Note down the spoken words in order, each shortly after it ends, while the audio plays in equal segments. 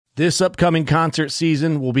This upcoming concert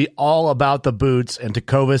season will be all about the boots, and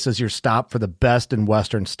Tecovas is your stop for the best in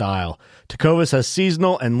Western style. Tecovas has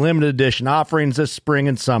seasonal and limited edition offerings this spring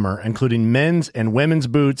and summer, including men's and women's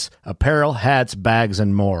boots, apparel, hats, bags,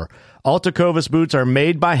 and more. All Tecovas boots are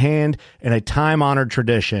made by hand in a time-honored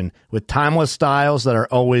tradition with timeless styles that are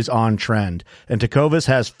always on trend. And Tecovas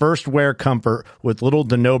has first wear comfort with little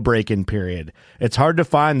to no break-in period. It's hard to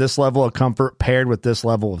find this level of comfort paired with this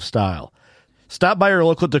level of style. Stop by your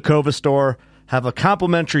local Tecovas store, have a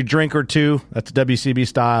complimentary drink or two, that's WCB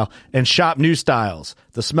style, and shop new styles.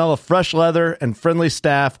 The smell of fresh leather and friendly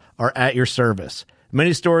staff are at your service.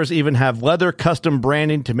 Many stores even have leather custom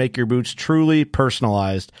branding to make your boots truly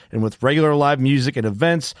personalized. And with regular live music and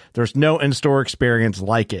events, there's no in-store experience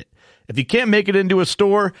like it. If you can't make it into a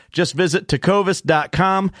store, just visit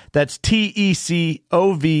tecovas.com. That's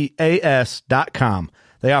TECOVAS.com.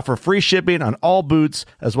 They offer free shipping on all boots,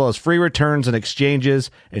 as well as free returns and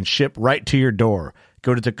exchanges, and ship right to your door.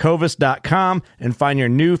 Go to tecovas.com and find your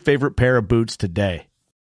new favorite pair of boots today.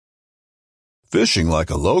 Fishing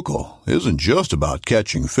like a local isn't just about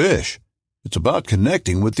catching fish. It's about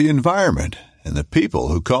connecting with the environment and the people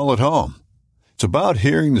who call it home. It's about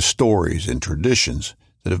hearing the stories and traditions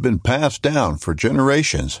that have been passed down for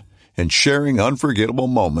generations and sharing unforgettable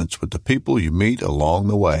moments with the people you meet along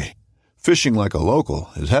the way. Fishing like a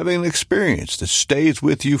local is having an experience that stays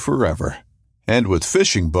with you forever. And with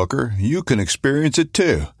Fishing Booker, you can experience it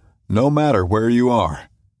too, no matter where you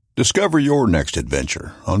are. Discover your next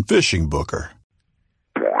adventure on Fishing Booker.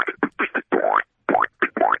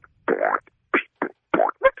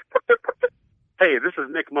 Hey, this is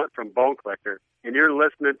Nick Munt from Bone Collector, and you're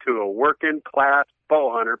listening to a Working Class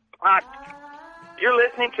Bowhunter podcast. You're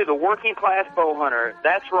listening to the Working Class Bowhunter.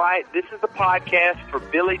 That's right. This is the podcast for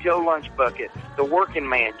Billy Joe Lunchbucket, the working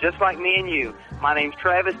man, just like me and you. My name's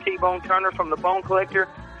Travis T-Bone Turner from the Bone Collector.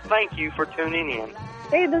 Thank you for tuning in.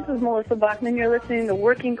 Hey, this is Melissa Bachman. You're listening to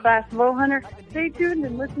Working Class Bowhunter. Stay tuned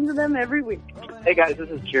and listen to them every week. Hey, guys,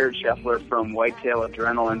 this is Jared Scheffler from Whitetail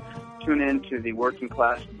Adrenaline. Tune in to the Working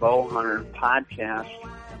Class Bowhunter podcast.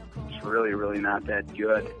 It's really, really not that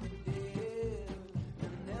good.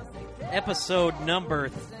 Episode number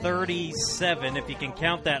 37. If you can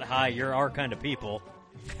count that high, you're our kind of people.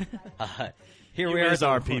 Here we are.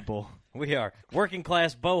 Our people. We are Working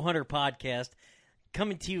Class Bowhunter podcast,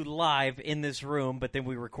 coming to you live in this room, but then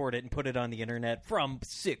we record it and put it on the internet from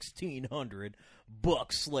 1600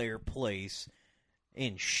 Buckslayer Place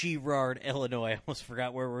in Sherrard, Illinois. I almost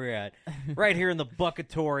forgot where we're at. Right here in the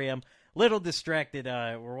Buckatorium. Little distracted.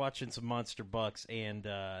 We're watching some Monster Bucks, and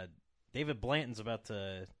David Blanton's about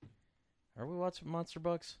to... Are we watching Monster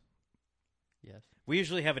Bucks? Yes. We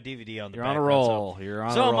usually have a DVD on the You're background. on a roll. You're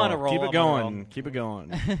on a roll. I'm on a roll. Keep it going. Keep it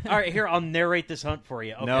going. All right, here, I'll narrate this hunt for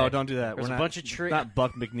you. Okay. No, don't do that. There's a bunch of trees. Not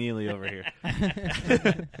Buck McNeely over here.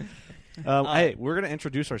 Hey, we're going to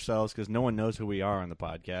introduce ourselves because no one knows who we are on the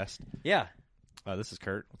podcast. Yeah. This is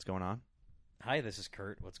Kurt. What's going on? Hi, this is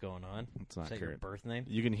Kurt. What's going on? It's not is that Kurt. Your birth name?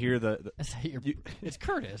 You can hear the Is that your, it's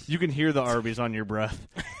Curtis. you can hear the Arby's on your breath.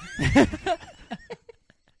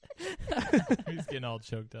 He's getting all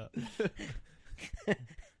choked up.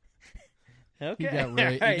 Okay. That's bad.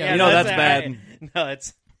 Right. No,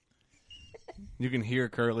 it's... You can hear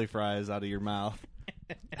curly fries out of your mouth.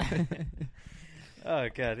 Oh,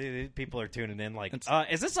 God. People are tuning in like,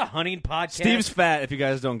 is this a hunting podcast? Steve's fat, if you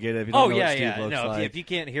guys don't get it. If you don't know what Steve looks No, like. if you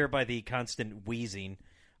can't hear by the constant wheezing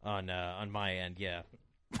on my end, yeah.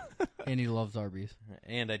 And he loves Arby's.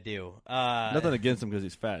 And I do. Nothing against him because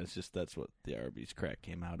he's fat. It's just that's what the Arby's crack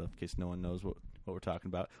came out of, in case no one knows what we're talking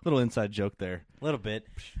about. Little inside joke there. A little bit.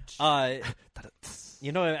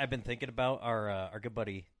 You know, I've been thinking about our good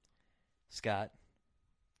buddy Scott.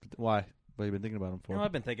 Why? What have you been thinking about him for? No,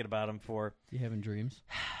 I've been thinking about him for... You having dreams?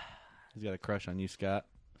 He's got a crush on you, Scott.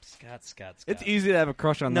 Scott. It's easy to have a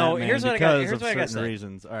crush on that man here's what because here's of what certain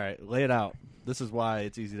reasons. All right, lay it out. This is why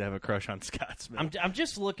it's easy to have a crush on Scott Smith. I'm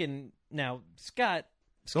just looking now. Scott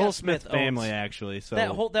the whole Smith family, owns actually. So that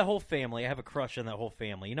whole family. I have a crush on that whole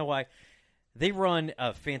family. You know why? They run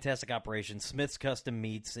a fantastic operation, Smith's Custom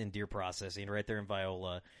Meats and Deer Processing, right there in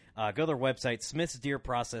Viola. Go to their website,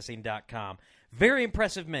 smithsdeerprocessing.com. Very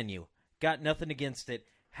impressive menu. Got nothing against it.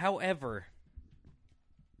 However,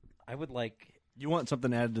 I would like... You want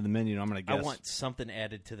something added to the menu, I'm going to guess. I want something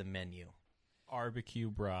added to the menu. Barbecue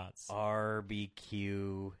brats.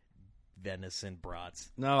 Barbecue venison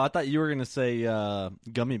brats. No, I thought you were going to say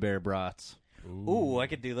gummy bear brats. Ooh, I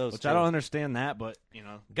could do those, Which too. I don't understand that, but, you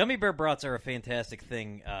know. Gummy bear brats are a fantastic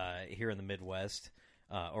thing here in the Midwest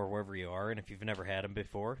or wherever you are. And if you've never had them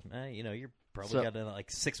before, you know, you're probably got like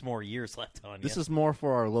 6 more years left on you. This is more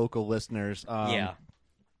for our local listeners. Yeah.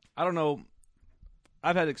 I don't know.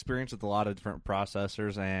 I've had experience with a lot of different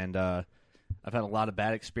processors, and I've had a lot of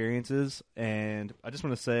bad experiences. And I just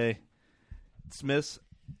want to say, Smith's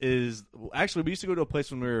is actually, we used to go to a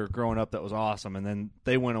place when we were growing up that was awesome, and then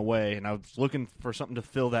they went away, and I was looking for something to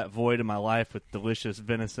fill that void in my life with delicious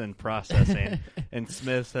venison processing, and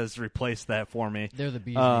Smith's has replaced that for me. They're the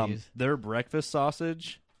bees. Their breakfast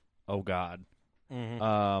sausage, oh God.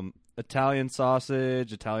 Mm-hmm. Italian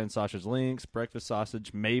sausage links, breakfast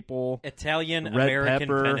sausage, maple, Italian red American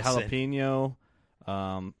pepper, venison. jalapeno,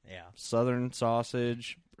 Yeah. southern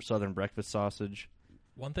sausage, southern breakfast sausage.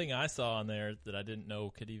 One thing I saw on there that I didn't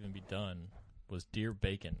know could even be done was deer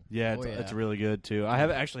bacon. Yeah, Oh, yeah. it's really good too. I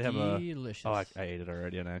actually have a. Delicious. Oh, I ate it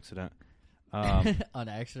already on accident. On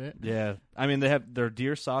accident? Yeah, I mean they have their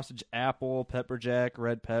deer sausage, apple, pepper jack,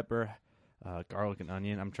 red pepper, garlic and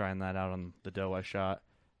onion. I'm trying that out on the dough I shot.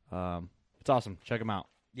 It's awesome. Check them out.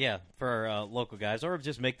 Yeah, for our local guys, or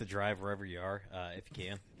just make the drive wherever you are, if you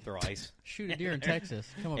can. Throw ice. Shoot a deer in Texas.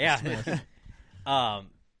 Come up Yeah. with Smith.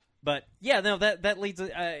 But yeah, no, that leads. On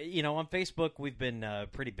Facebook we've been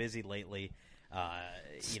pretty busy lately.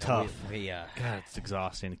 It's We, tough. God, it's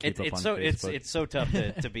exhausting to keep up it's on so Facebook. it's so tough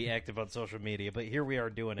to be active on social media, but here we are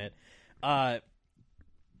doing it.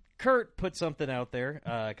 Kurt put something out there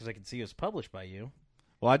because I can see it was published by you.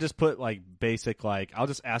 Well, I just put basic I'll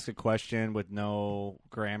just ask a question with no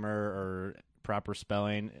grammar or proper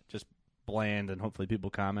spelling, just bland, and hopefully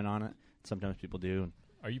people comment on it. Sometimes people do.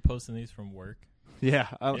 Are you posting these from work? Yeah.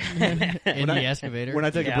 In the excavator. When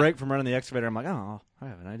I take Yeah. a break from running the excavator, I'm like, oh, I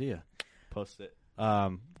have an idea. Post it.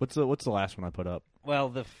 What's the last one I put up?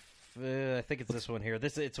 Well, I think it's this one here.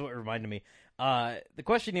 It's what reminded me. The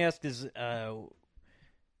question he asked is, hold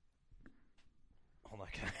on,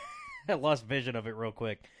 I lost vision of it real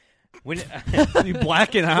quick. When you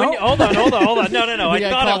blacking out? hold on. No. We I gotta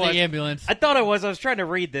thought I call was. the ambulance. I thought I was. I was trying to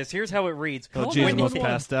read this. Here's how it reads. Oh, Call Jesus, the almost 911.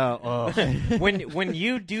 passed out. Oh. when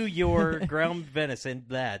you do your ground venison,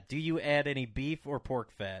 do you add any beef or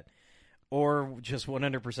pork fat, or just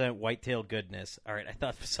 100% whitetail goodness? All right, I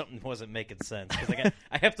thought something wasn't making sense because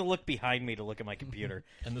I have to look behind me to look at my computer.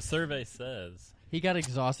 And the survey says He got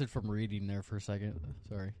exhausted from reading there for a second.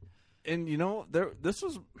 Sorry. And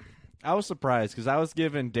I was surprised because I was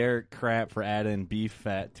giving Derek crap for adding beef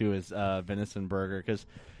fat to his venison burger because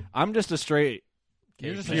I'm just a straight.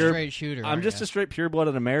 You're just pure- a straight shooter. I'm aren't just ya? a straight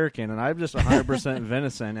pure-blooded American, and I'm just 100%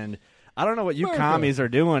 venison. And I don't know what you Burger. commies are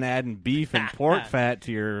doing adding beef and pork fat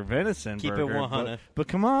to your venison Keep it burger. 100. But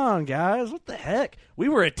come on, guys, what the heck? We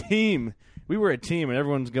were a team, and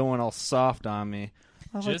everyone's going all soft on me.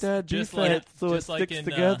 I like that beef fat so it sticks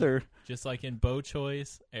together. Just like in bow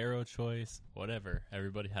choice, arrow choice, whatever.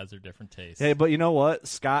 Everybody has their different tastes. Hey, but you know what?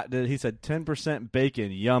 Scott did. He said 10% bacon,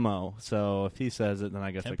 yummo. So if he says it, then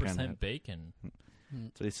I guess I 10% can. bacon.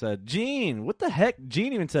 So he said, Gene, what the heck?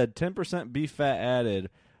 Gene even said 10% beef fat added.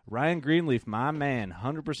 Ryan Greenleaf, my man,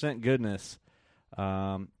 100% goodness.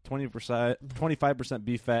 25%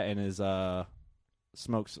 beef fat in his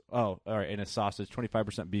smokes. Oh, all right, in his sausage.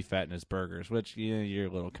 25% beef fat in his burgers. Which you're a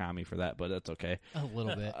little commie for that, but that's okay. A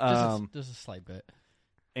little bit. Just a slight bit.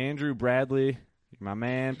 Andrew Bradley, my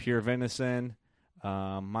man, pure venison.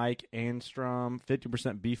 Mike Anstrom,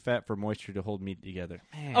 50% beef fat for moisture to hold meat together.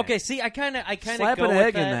 Man. Okay, see, I kind of Slap go an with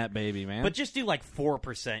egg in that baby, man. but just do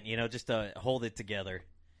 4%, just to hold it together.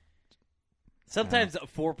 Sometimes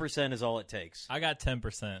 4% is all it takes. I got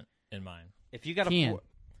 10% in mine. If you got a Can.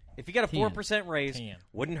 if you got a Can. 4% raise, Can.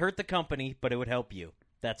 wouldn't hurt the company, but it would help you.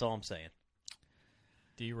 That's all I'm saying.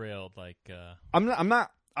 Derailed I'm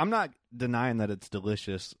not denying that it's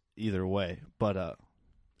delicious either way, but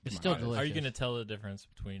It's still delicious. Are you going to tell the difference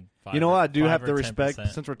between 5 you know what? I do 5 have or to respect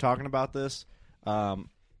 10%? since we're talking about this. I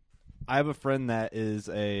have a friend that is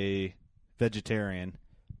a vegetarian,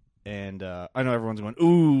 and I know everyone's going,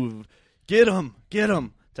 "Ooh, get him!"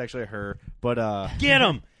 It's actually her, but Get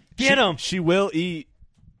him! Get him! She will eat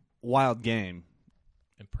wild game,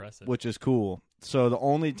 Impressive. which is cool. So the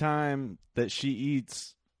only time that she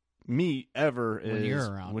eats meat ever is When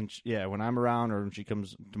you're around. when I'm around, or when she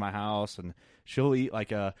comes to my house, and she'll eat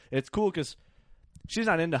it's cool because she's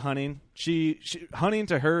not into hunting. She hunting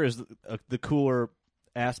to her is the cooler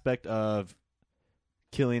aspect of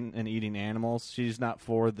killing and eating animals. She's not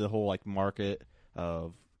for the whole market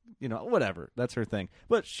of whatever. That's her thing.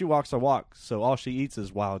 But she walks a walk, so all she eats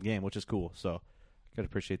is wild game, which is cool. So I gotta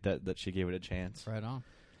appreciate that she gave it a chance. Right on.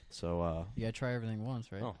 So You gotta try everything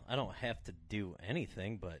once, right? Oh, I don't have to do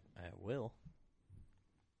anything, but I will.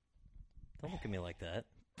 Don't look at me like that.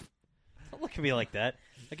 Don't look at me like that.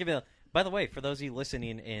 By the way, for those of you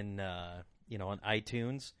listening in, on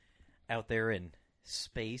iTunes, out there in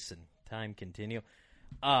space and time continue,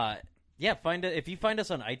 Yeah, if you find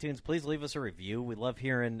us on iTunes, please leave us a review. We love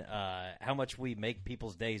hearing how much we make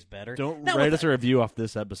people's days better. Don't write us a review off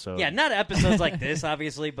this episode. Yeah, not episodes like this,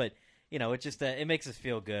 obviously, but it just it makes us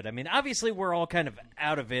feel good. I mean, obviously, we're all kind of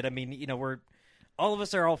out of it. I mean, all of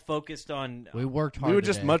us are all focused on. We worked hard. We would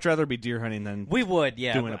today. just much rather be deer hunting than we would,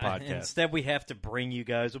 yeah, doing a podcast. Instead, we have to bring you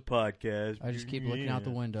guys a podcast. I just keep looking out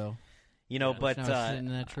the window. But sitting in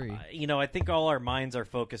that tree. I think all our minds are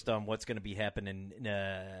focused on what's going to be happening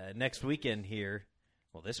next weekend here.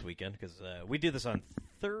 Well, this weekend, because we do this on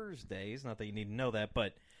Thursdays. Not that you need to know that,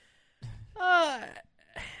 but I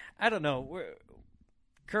don't know.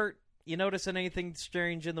 Kurt, you noticing anything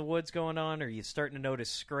strange in the woods going on? Or are you starting to notice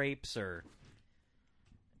scrapes? Or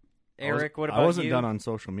Eric, what about you? I wasn't done on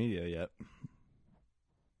social media yet.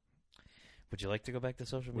 Would you like to go back to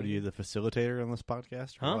social media? What are you, the facilitator on this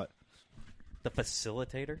podcast? Or what? The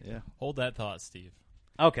facilitator? Yeah. Hold that thought, Steve.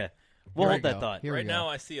 Okay. We'll hold that thought. Right now,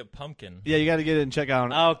 I see a pumpkin. Yeah, you got to get it and check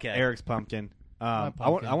out Eric's pumpkin.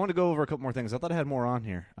 pumpkin. I want to go over a couple more things. I thought I had more on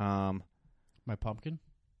here. My pumpkin?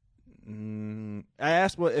 I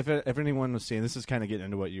asked if anyone was seeing. This is kind of getting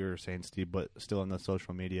into what you were saying, Steve, but still on the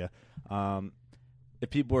social media.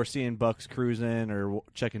 If people are seeing bucks cruising or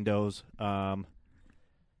checking does.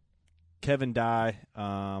 Kevin Dye,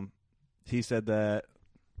 he said that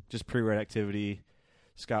just pre-rut activity.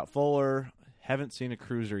 Scott Fuller, haven't seen a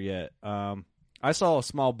cruiser yet. I saw a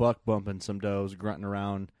small buck bumping some does, grunting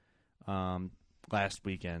around last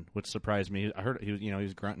weekend, which surprised me. I heard he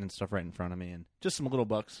was grunting and stuff right in front of me, and just some little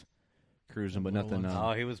bucks cruising, but nothing.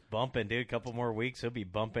 He was bumping, dude. A couple more weeks, he'll be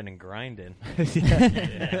bumping and grinding.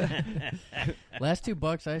 Last 2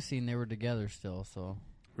 bucks I seen, they were together still. So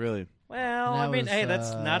really, well, I mean, hey,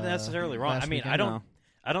 that's not necessarily wrong. I mean,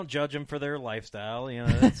 I don't judge them for their lifestyle.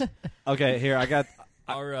 That's... Okay, here I got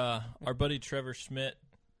our buddy Trevor Schmidt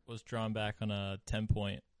was drawn back on a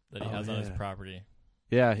 10-point that he has on his property.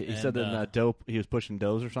 Yeah, he said that dope. He was pushing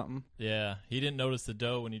does or something. Yeah, he didn't notice the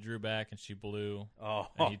doe when he drew back, and she blew.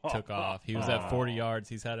 And he took off. He was at 40 yards.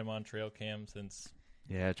 He's had him on trail cam since.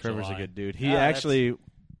 Yeah, Trevor's July. a good dude. He actually.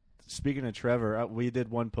 Speaking of Trevor, we did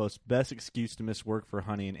one post, best excuse to miss work for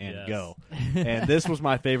hunting and go. And this was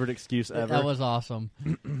my favorite excuse ever. That was awesome.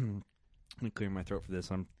 Let me clear my throat for this.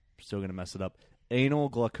 I'm still going to mess it up. Anal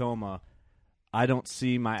glaucoma. I don't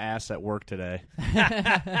see my ass at work today.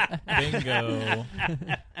 Bingo.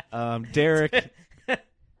 Derek,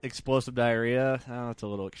 explosive diarrhea. Oh, it's a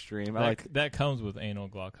little extreme. That comes with anal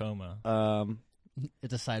glaucoma.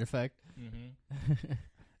 It's a side effect.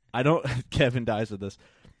 Mm-hmm. Kevin dies with this.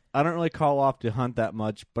 I don't really call off to hunt that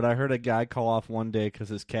much, but I heard a guy call off one day because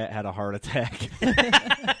his cat had a heart attack.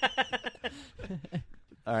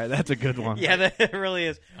 All right, that's a good one. Yeah, that really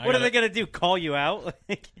is. What are they going to do, call you out?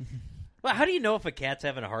 Well, how do you know if a cat's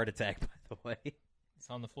having a heart attack, by the way? It's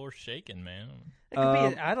on the floor shaking, man. It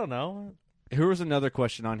could be, I don't know. Here was another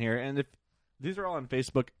question on here, and if these are all on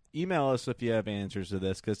Facebook, email us if you have answers to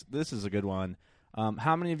this, because this is a good one.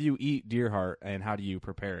 How many of you eat deer heart, and how do you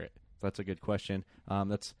prepare it? That's a good question.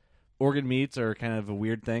 Organ meats are kind of a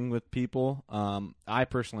weird thing with people. I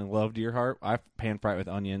personally love deer heart. I pan fry it with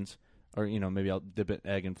onions, or maybe I'll dip it in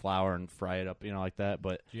egg and flour and fry it up, like that.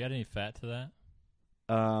 But do you add any fat to that?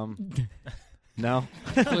 No.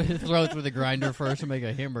 Throw it through the grinder first and make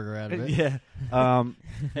a hamburger out of it. Yeah.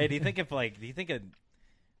 Hey, do you think a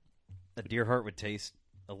deer heart would taste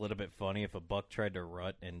a little bit funny if a buck tried to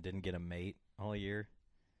rut and didn't get a mate all year?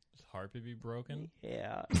 His heart would be broken?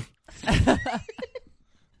 Yeah.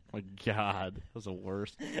 My God, that was the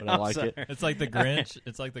worst. But I like it. It's like the Grinch.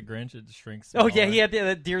 It's like the Grinch. It shrinks. Oh yeah,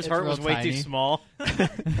 that deer's heart was way too small.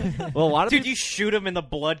 Well, a lot of you shoot him and the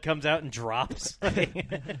blood comes out and drops. Well,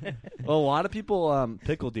 a lot of people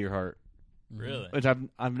pickle deer heart. Really? Which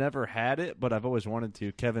I've never had it, but I've always wanted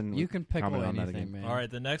to. Kevin, you can pickle on that anything, again. man. All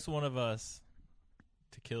right, the next one of us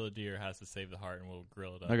to kill a deer has to save the heart, and we'll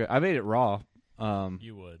grill it up. Okay, I made it raw.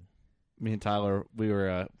 You would. Me and Tyler, we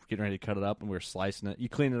were getting ready to cut it up, and we were slicing it. You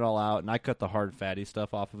clean it all out, and I cut the hard, fatty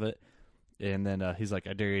stuff off of it. And then he's like,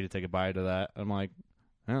 I dare you to take a bite of that. I'm like,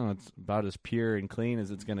 oh, it's about as pure and clean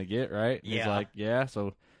as it's going to get, right? Yeah. He's like, yeah.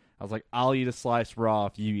 So I was like, I'll eat a slice raw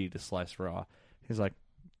if you eat a slice raw. He's like,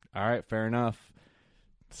 all right, fair enough.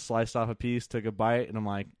 Sliced off a piece, took a bite, and I'm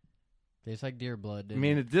like, tastes like deer blood, I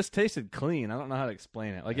mean, it just tasted clean. I don't know how to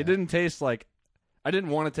explain it. Like, it didn't taste like, I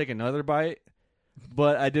didn't want to take another bite.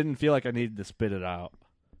 But I didn't feel like I needed to spit it out.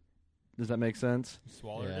 Does that make sense? You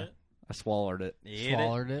swallowed it? I swallowed it.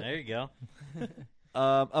 Swallowed it. There you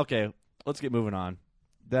go. Okay, let's get moving on.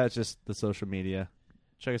 That's just the social media.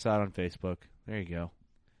 Check us out on Facebook. There you go.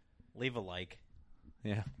 Leave a like.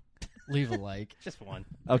 Yeah. Leave a like. Just one.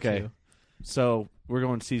 Okay. 2. So we're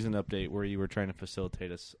going season update where you were trying to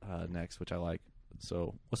facilitate us next, which I like.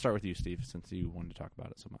 So we'll start with you, Steve, since you wanted to talk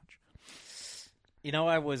about it so much. You know,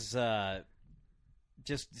 I was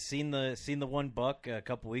just seen the one buck a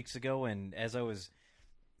couple weeks ago, and as I was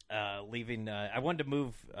leaving, I wanted to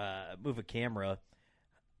move a camera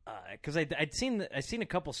because I'd seen a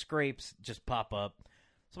couple scrapes just pop up.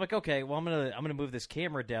 So I'm like, okay, well I'm gonna move this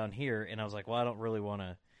camera down here, and I was like, well, I don't really want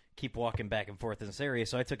to keep walking back and forth in this area,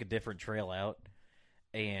 so I took a different trail out,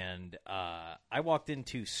 and I walked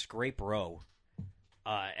into Scrape Row.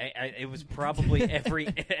 It was probably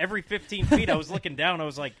every 15 feet I was looking down. I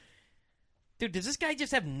was like, dude, does this guy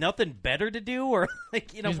just have nothing better to do, or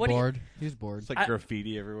like, you know, He's what? bored. He's bored. It's like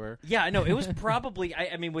graffiti everywhere. Yeah, I know. It was probably.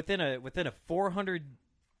 I mean, within a 400,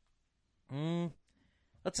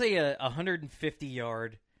 let's say a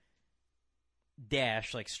 150-yard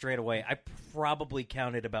dash, like straight away. I probably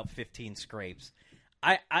counted about 15 scrapes.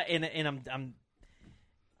 I'm.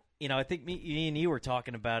 You know, I think me and you were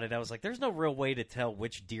talking about it. I was like, there's no real way to tell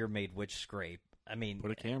which deer made which scrape. I mean,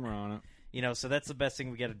 put a camera on it. You know, so that's the best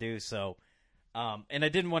thing we got to do. So, and I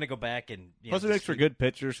didn't want to go back and. Plus, it makes for good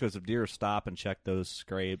pictures because if deer stop and check those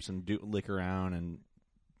scrapes and lick around and,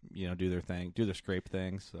 you know, do their thing, do their scrape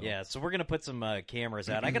things. So. Yeah, so we're gonna put some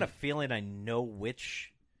cameras out. I got a feeling I know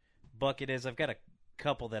which buck it is. I've got a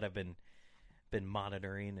couple that I've been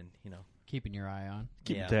monitoring and, you know, keeping your eye on.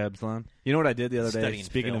 Keeping tabs on. You know what I did the other day? Studying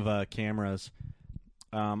Speaking film. of cameras,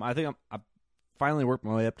 I think I finally worked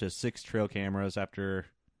my way up to 6 trail cameras after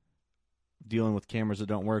dealing with cameras that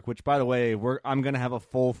don't work. Which, by the way, I'm going to have a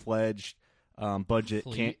full-fledged budget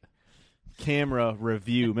camera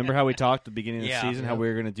review. Remember how we talked at the beginning of the season how we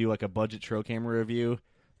were going to do like a budget trail camera review,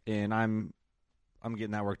 and I'm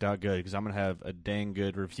getting that worked out good because I'm going to have a dang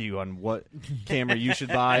good review on what camera you should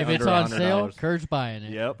buy. If under it's on $100. sale, Kurt's buying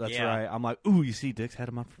it. Yep, that's right. I'm like, ooh, you see, Dick's had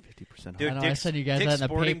them on for 50% off. Dude, I know, I sent you guys that in the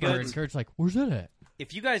Sporting paper, Goods. and Kurt's like, where's it at?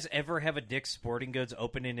 If you guys ever have a Dick's Sporting Goods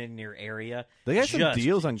opening in your area, They got some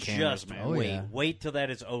deals on cameras, just man. Oh, yeah. Wait till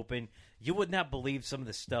that is open. You would not believe some of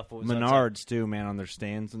the stuff. What was Menards too, man, on their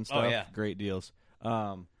stands and stuff. Oh, yeah. Great deals.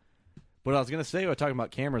 But I was gonna say, when I was talking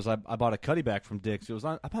about cameras, I bought a Cuddy back from Dick's. It was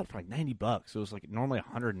I bought it for like $90. It was like normally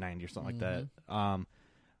 $190 or something like that.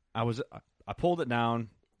 I pulled it down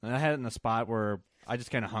and I had it in a spot where I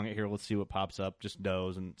just kind of hung it here. Let's see what pops up. Just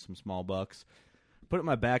does and some small bucks. Put it in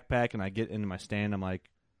my backpack and I get into my stand. I'm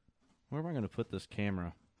like, where am I gonna put this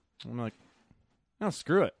camera? I'm like, no,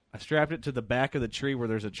 screw it. I strapped it to the back of the tree where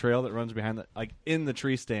there's a trail that runs behind in the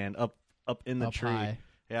tree stand up in the tree. High.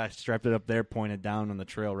 Yeah, I strapped it up there, pointed down on the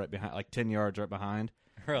trail right behind, like 10 yards right behind.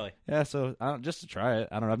 Really? Yeah, so just to try it.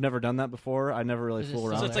 I don't know. I've never done that before. I never really fool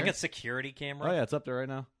around. So it's there. like a security camera? Oh, yeah, it's up there right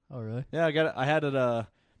now. Oh, really? Yeah, I got it. I had it. I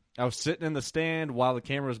was sitting in the stand while the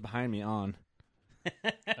camera was behind me on.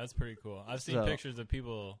 That's pretty cool. I've seen pictures of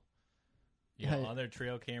people, on their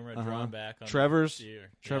trail camera drawn back on Trevor's deer.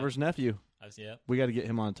 nephew. Yep. We got to get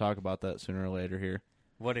him on to talk about that sooner or later here.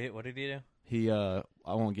 What did he do? He, I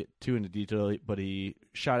won't get too into detail, but he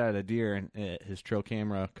shot at a deer and his trail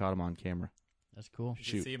camera caught him on camera. That's cool.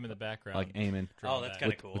 You can see him in the background. Like aiming. Oh, that's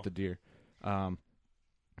kind of cool. With the deer.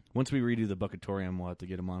 Once we redo the Buckatorium, we'll have to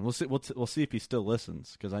get him on. We'll see. We'll see if he still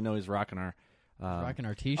listens because I know he's rocking our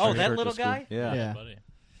T-shirt. Oh, that little guy? Yeah. Buddy.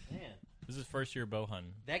 Man. This is his first year bow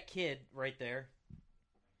hunting. That kid right there.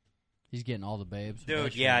 He's getting all the babes.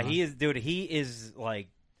 Dude, yeah, he is. Dude, he is like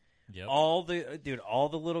all the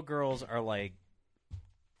little girls are like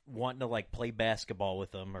wanting to like play basketball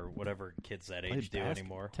with them or whatever kids that age do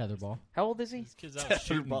anymore. Tetherball. How old is he? This kid's out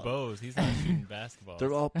shooting bows. He's not shooting basketball.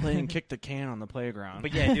 They're all playing kick the can on the playground.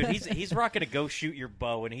 But yeah, dude, he's rocking a go shoot your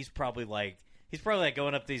bow, and he's probably like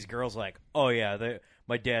going up to these girls like, oh yeah,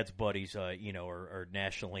 my dad's buddies, are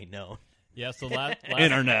nationally known. Yeah, so last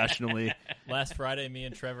internationally. Last Friday, me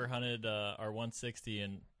and Trevor hunted our 160,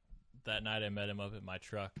 and that night I met him up at my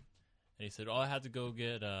truck, and he said, "Oh, I had to go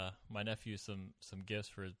get my nephew some gifts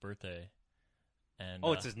for his birthday." And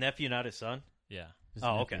it's his nephew, not his son. Yeah.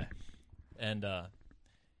 Okay. And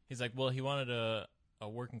he's like, "Well, he wanted a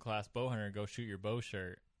working class bow hunter to go shoot your bow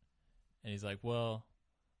shirt," and he's like, "Well,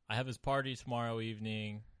 I have his party tomorrow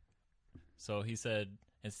evening," so he said,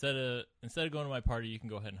 Instead of going to my party, you can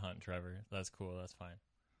go ahead and hunt, Trevor. That's cool. That's fine.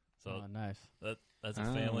 So nice. That's a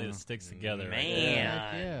family that sticks together. Man.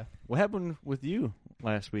 Right there. Yeah. What happened with you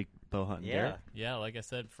last week, bow hunting? Yeah. Derek? Yeah, like I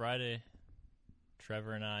said, Friday,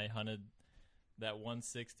 Trevor and I hunted that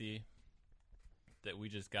 160 that we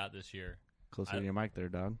just got this year. Closer to your mic there,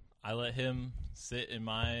 dog. I let him sit in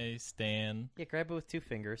my stand. Yeah, grab it with 2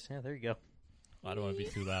 fingers. Yeah, there you go. I don't want to be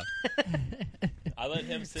too loud. I let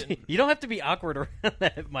him sit. You don't have to be awkward around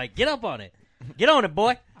that mic. Get up on it. Get on it,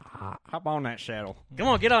 boy. Hop on that saddle. Come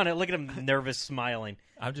on, get on it. Look at him nervous, smiling.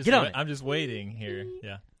 I'm just Get on it. I'm just waiting here.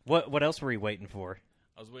 Yeah. What else were you waiting for?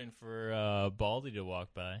 I was waiting for Baldy to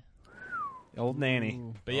walk by. Old Nanny.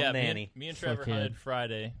 But Old yeah, Nanny. Me and Trevor Fuckhead. hunted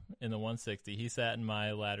Friday in the 160. He sat in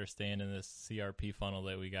my ladder stand in this CRP funnel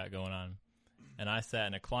that we got going on. And I sat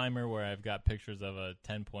in a climber where I've got pictures of a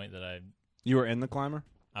 10-point that You were in the climber?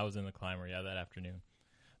 I was in the climber, yeah, that afternoon.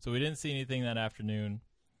 So we didn't see anything that afternoon.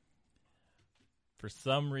 For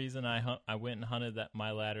some reason, I went and hunted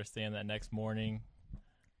my ladder stand that next morning.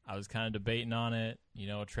 I was kind of debating on it. You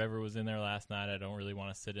know, Trevor was in there last night. I don't really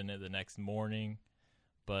want to sit in it the next morning.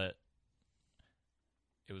 But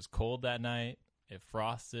it was cold that night. It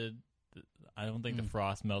frosted. I don't think the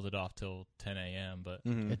frost melted off till 10 a.m. But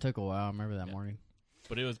It took a while. I remember that morning.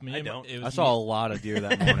 But it was me. I saw a lot of deer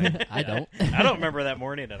that morning. I don't. I don't remember that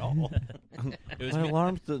morning at all. It was My me,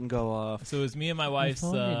 alarms didn't go off. so it was me and my wife's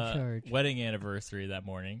phone in charge. wedding anniversary that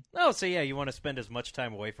morning. Oh, so yeah, you want to spend as much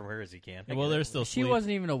time away from her as you can. Well, they're still She sleep-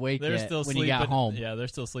 wasn't even awake They're yet still when sleeping. you got home. Yeah, they're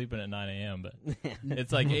still sleeping at 9 a.m. But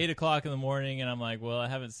it's like 8 o'clock in the morning, and I'm like, well, I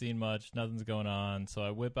haven't seen much. Nothing's going on. So I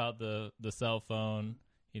whip out the cell phone.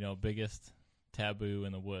 You know, biggest taboo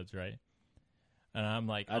in the woods, right? And I'm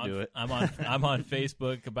like, do it. I'm on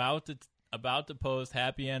Facebook about to post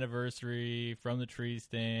happy anniversary from the tree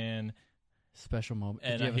stand, Special moment.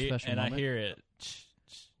 Did and you have a special moment? I hear it.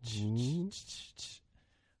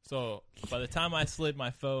 So by the time I slid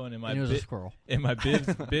my phone in my And it was a squirrel. in my bib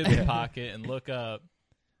pocket and look up,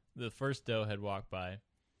 the first doe had walked by.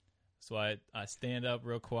 So I stand up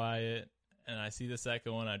real quiet, and I see the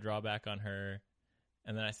second one. I draw back on her,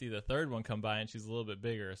 and then I see the third one come by, and she's a little bit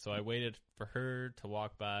bigger. So I waited for her to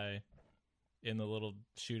walk by in the little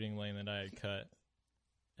shooting lane that I had cut,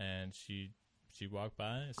 and she walked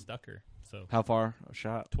by and stuck her. So How far? A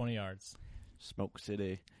shot? 20 yards. Smoke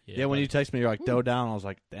City. Yeah, when but you text me, you're like, doe down. I was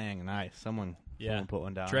like, dang, nice. Someone put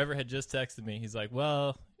one down. Trevor had just texted me. He's like,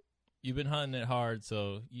 well, you've been hunting it hard,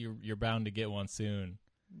 so you're bound to get one soon.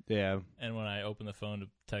 Yeah. And when I opened the phone to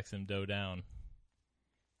text him doe down.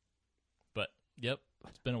 But, yep,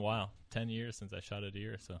 it's been a while. 10 years since I shot a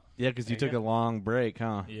deer, so. Yeah, because you took a long break,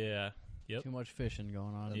 huh? Yeah. Yep. Too much fishing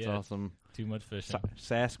going on. That's Yeah. awesome. Too much fishing.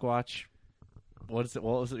 Sasquatch. What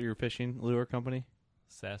was it your fishing lure company?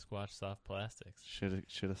 Sasquatch Soft Plastics. Should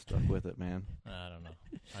have stuck with it, man. I don't know.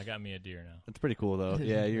 I got me a deer now. That's pretty cool though.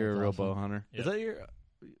 Yeah, you're a That's real awesome. bow hunter. Yep. Is that your?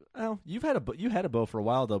 Oh, you had a bow for a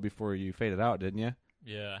while though before you faded out, didn't you?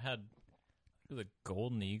 Yeah, it was a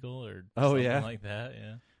golden eagle or Oh, something yeah? like that,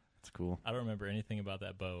 yeah. That's cool. I don't remember anything about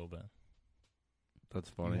that bow, but That's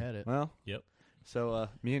funny. had it. Well, yep. so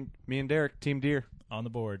me and Derek, Team Deer, On the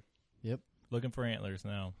board. Yep. Looking for antlers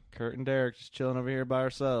now. Kurt and Derek, just chilling over here by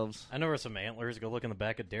ourselves. I know where some antlers. Go look in the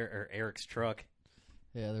back of Eric's truck.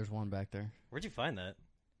 Yeah, there's one back there. Where'd you find that?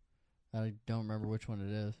 I don't remember which one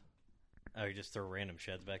it is. Oh, you just throw random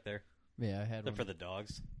sheds back there? Yeah, I had They're one. for the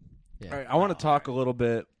dogs. Yeah. All right, I want to talk a little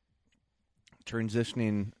bit,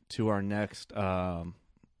 transitioning to our next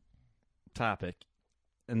topic,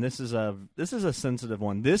 and this is a sensitive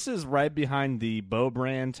one. This is right behind the bow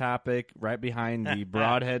brand topic, right behind the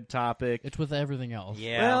broadhead topic. It's with everything else.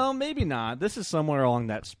 Yeah. Well, maybe not. This is somewhere along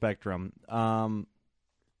that spectrum.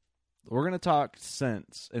 We're gonna talk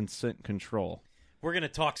scents and scent control. We're going to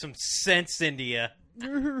talk some sense into you.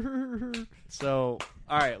 So,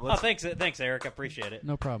 all right, Oh, let's. thanks, Eric. I appreciate it.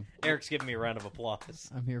 No problem. Eric's giving me a round of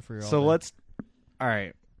applause. I'm here for you all So day. let's. All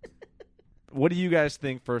right. What do you guys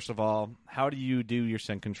think? First of all, how do you do your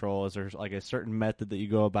scent control? Is there like a certain method that you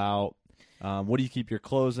go about? What do you keep your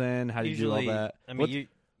clothes in? How do you do all that? I mean,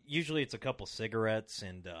 usually it's a couple cigarettes,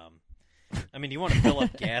 and I mean, you want to fill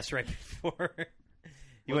up gas right before.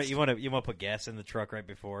 You want to put gas in the truck right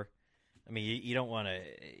before. I mean, you don't want to.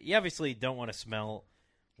 You obviously don't want to smell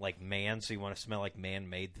like man, so you want to smell like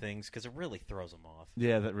man-made things because it really throws them off.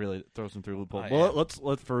 Yeah, that really throws them through a loophole. Oh, Well, yeah.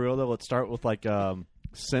 let's for real though. Let's start with like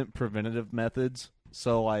scent preventative methods.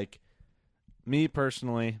 So like me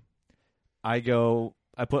personally, I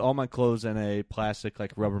put all my clothes in a plastic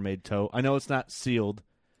like Rubbermaid tote. I know it's not sealed,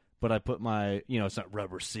 but I put my it's not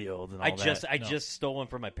rubber sealed and all that. I just stole one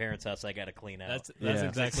from my parents' house. I got to clean out. That's Yeah.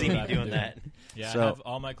 exactly See what me I've been doing doing. that. Yeah, So- I have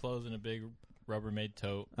all my clothes in a big Rubbermaid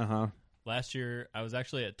tote. Uh-huh. Last year, I was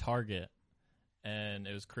actually at Target, and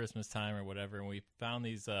it was Christmas time or whatever, and we found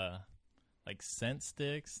these like scent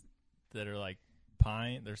sticks that are like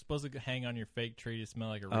pine. They're supposed to hang on your fake tree to smell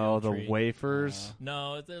like a real Oh, the tree. wafers.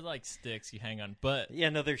 No, they're like sticks you hang on. But Yeah,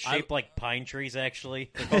 no, they're shaped like pine trees.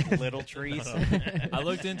 Actually, they're called little trees. I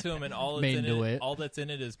looked into them, and all Made into it. all that's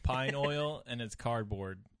in it is pine oil, and it's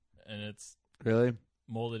cardboard, and it's Really?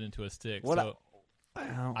 molded into a stick. What So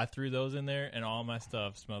I threw those in there, and all my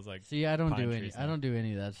stuff smells like. See, I don't pine do trees any. I don't do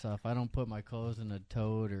any of that stuff. I don't put my clothes in a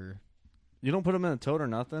tote or. You don't put them in a tote or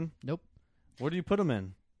nothing? Nope. Where do you put them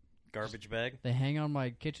in? Garbage bag. They hang on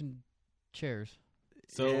my kitchen chairs.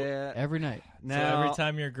 So every night. So every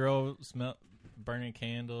time your girl smell burning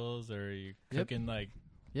candles or you cooking like.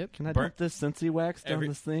 Yep. Can I dump this Scentsy wax down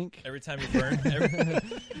the sink? Every time you burn.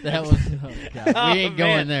 That was. Oh God. We ain't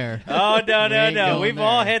going there. Oh, no, We no, ain't no. going We've there.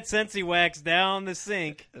 all had Scentsy wax down the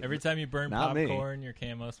sink. Every time you burn Not me. popcorn, your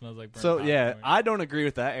camo smells like burnt So popcorn. yeah, I don't agree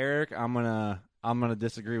with that, Eric. I'm gonna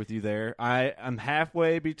disagree with you there. I'm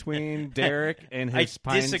halfway between Derek and his I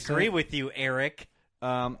pine disagree scent. with you, Eric.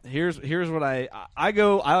 Here's what I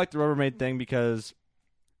go. I like the Rubbermaid thing because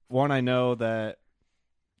one, I know that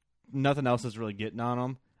nothing else is really getting on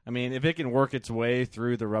them. I mean, if it can work its way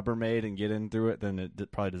through the Rubbermaid and get in through it, then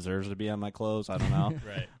it probably deserves to be on my clothes. I don't know.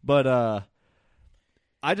 Right. But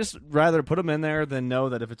I just rather put them in there than know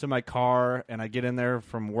that if it's in my car and I get in there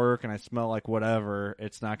from work and I smell like whatever,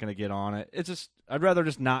 it's not going to get on it. It's just I'd rather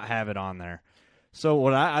just not have it on there. So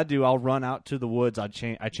what I do, I'll run out to the woods. I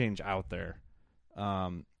change out there.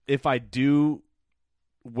 If I do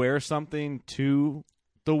wear something to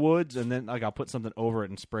the woods and then like I'll put something over it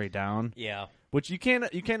and spray down. Yeah. Which you can't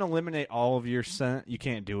eliminate all of your scent. You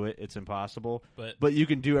can't do it. It's impossible. But you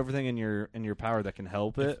can do everything in your power that can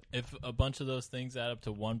help it. If a bunch of those things add up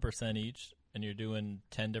to 1% each, and you're doing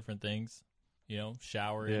 10 different things,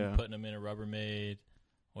 showering, Yeah. putting them in a Rubbermaid,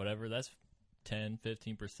 whatever, that's 10,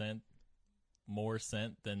 15% more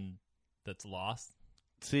scent than that's lost.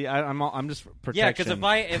 See, I'm just protection. Yeah, because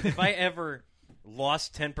if I ever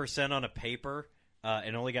lost 10% on a paper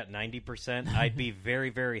and only got 90%, I'd be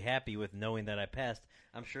very, very happy with knowing that I passed.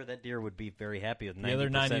 I'm sure that deer would be very happy with 90%. The other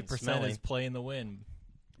 90% smelling. is playing the wind.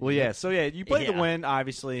 Well, yeah. So yeah, you play the Yeah. wind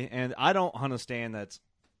obviously, and I don't hunt a stand that's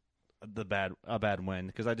a bad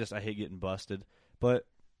wind because I hate getting busted. But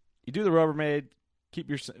you do the Rubbermaid, keep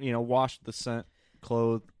your wash the scent,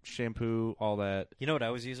 clothes, shampoo, all that. You know what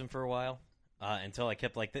I was using for a while until I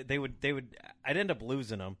kept they would I'd end up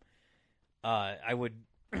losing them. I would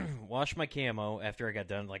wash my camo after I got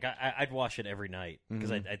done. Like I'd wash it every night because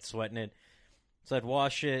Mhm. I'd sweat in it. So I'd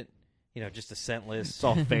wash it, just a scentless. It's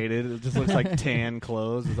all faded. It just looks like tan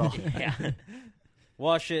clothes. It's all Yeah.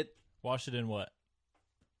 Wash it. Wash it in what?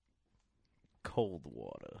 Cold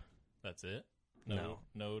water. That's it? No.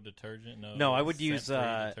 No detergent? No, I would use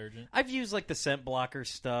scent-free detergent? I've used like the scent blocker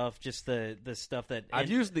stuff, just the stuff that I've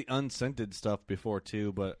used the unscented stuff before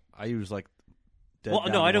too, but I use like. Dead Well,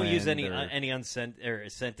 no, Down I don't Wind use any or- unscented or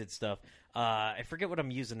scented stuff. I forget what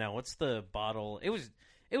I'm using now. What's the bottle? It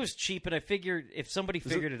was cheap, and I figured if somebody Is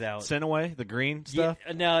figured it out, Scentaway, the green stuff.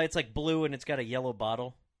 Yeah, no, it's like blue and it's got a yellow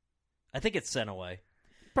bottle. I think it's Scentaway.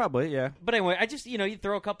 Probably, yeah. But anyway, I just you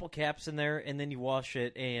throw a couple caps in there and then you wash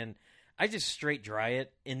it, and I just straight dry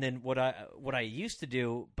it. And then what I used to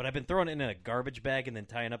do, but I've been throwing it in a garbage bag and then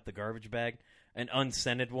tying up the garbage bag, an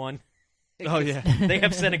unscented one. Oh, yeah. They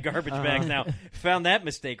have scented garbage bags now. Found that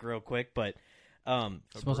mistake real quick, but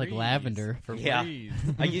smells like lavender. yeah.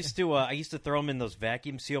 I used to throw them in those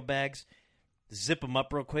vacuum seal bags, zip them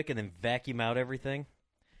up real quick, and then vacuum out everything.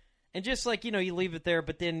 And just like you leave it there,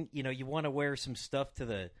 but then you want to wear some stuff to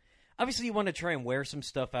the. Obviously, you want to try and wear some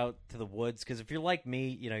stuff out to the woods because if you're like me,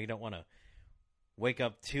 you don't want to wake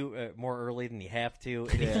up more early than you have to,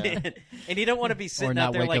 and, and you don't want to be sitting Or not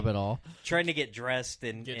out there wake like up at all. trying to get dressed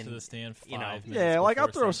and Get to the stand 5 minutes Yeah, like I'll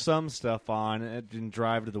before throw sunset. some stuff on and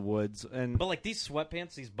drive to the woods. And But like these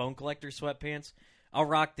sweatpants, these Bone Collector sweatpants, I'll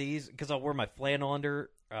rock these because I'll wear my flannel or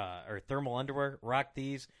thermal underwear, rock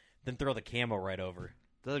these, then throw the camo right over.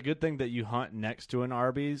 the good thing that you hunt next to an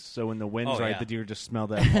Arby's, so when the wind's Oh, right, yeah. the deer just smell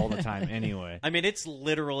that all the time anyway. I mean, it's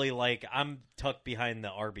literally like I'm tucked behind the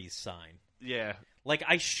Arby's sign. Yeah. Like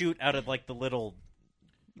I shoot out of like the little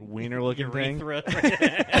Wiener-looking thing. urethra.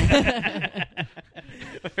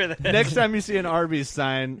 Next time you see an Arby's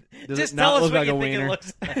sign, does Just it tell not us look what like you a think wiener? it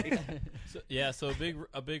looks like. So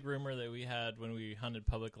a big rumor that we had when we hunted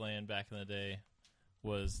public land back in the day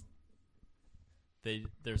was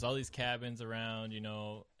there's all these cabins around,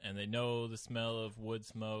 and they know the smell of wood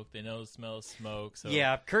smoke. They know the smell of smoke. So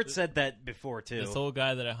Yeah, Kurt said that before too. This old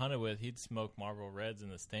guy that I hunted with, he'd smoke Marlboro Reds in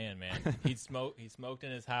the stand, man. He smoked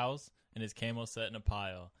in his house, and his camo set in a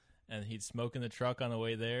pile. And he'd smoke in the truck on the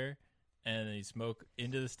way there, and then he'd smoke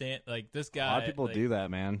into the stand. Like, this guy... A lot of people do that,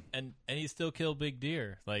 man. And he still killed big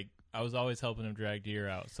deer. Like, I was always helping him drag deer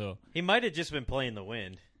out, so... He might have just been playing the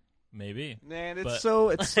wind. Maybe. Man, it's But-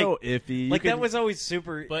 so iffy. You Like, that could- was always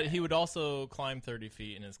super... But he would also climb 30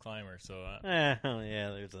 feet in his climber, so... yeah,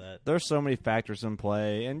 there's that. There's so many factors in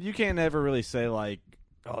play, and you can't ever really say, like,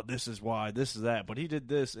 oh, this is why, this is that, but he did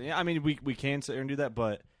this. Yeah, I mean, we can sit here and do that,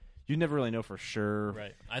 but you never really know for sure.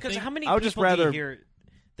 Right. Because how many I would people just rather do you hear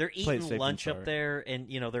they're play it eating safe lunch than up sorry. there, and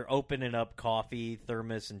they're opening up coffee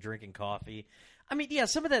thermos and drinking coffee? I mean, yeah,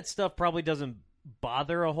 some of that stuff probably doesn't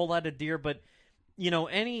bother a whole lot of deer, but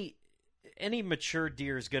any mature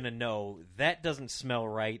deer is going to know that doesn't smell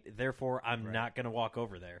right. Therefore, I'm not going to walk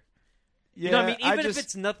over there. Yeah, You know what I mean? Even if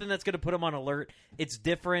it's nothing that's going to put them on alert, it's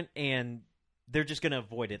different, and they're just going to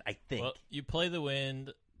avoid it, I think. Well, you play the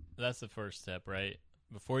wind. That's the first step, right?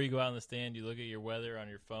 Before you go out in the stand, you look at your weather on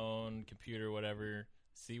your phone, computer, whatever,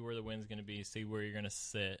 see where the wind's going to be, see where you're going to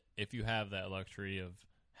sit, if you have that luxury of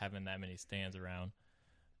having that many stands around.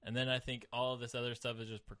 And then I think all of this other stuff is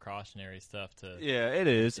just precautionary stuff. Yeah, it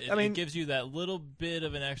is. I mean, it gives you that little bit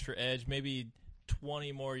of an extra edge, maybe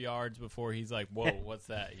 20 more yards before he's like, whoa, what's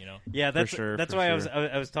that, Yeah, that's sure, that's for why sure.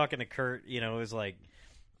 I was talking to Kurt. It was like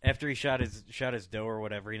after he shot his doe or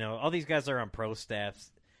whatever. All these guys are on pro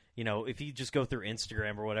staffs. If you just go through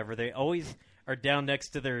Instagram or whatever, they always are down next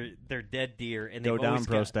to their dead deer, and go they've down always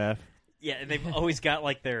pro got, staff. Yeah, and they've always got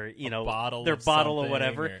like their bottle their of bottle or something,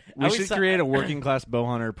 whatever. or- We should create a working class bow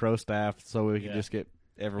hunter pro staff so we can Yeah. just get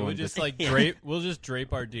We'll everyone. just like drape. We'll just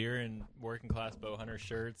drape our deer in working class bow hunter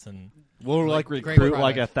shirts and we'll like great recruit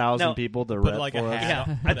like product. 1,000 No, people to put rep like for a us. hat, Yeah,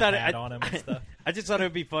 on, I put thought a hat on him and stuff. I just thought it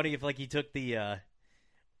would be funny if like he took the.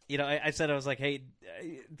 I said I was like, hey,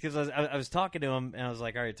 because I was talking to him and I was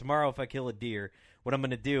like, all right, tomorrow if I kill a deer, what I'm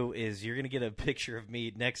going to do is you're going to get a picture of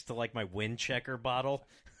me next to like my wind checker bottle.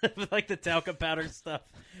 With like the talcum powder stuff,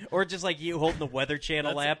 or just like you holding the Weather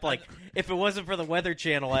Channel app. Like, if it wasn't for the Weather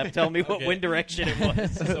Channel app, tell me what Okay. wind direction it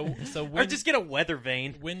was. So or wind, just get a weather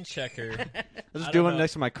vane. wind checker. I was I doing don't it know.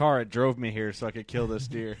 next to my car. It drove me here so I could kill this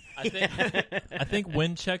deer. I think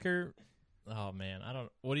wind checker. Oh man, I don't.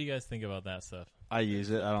 What do you guys think about that stuff? I use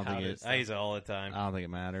it. I don't think it. I use it all the time. I don't think it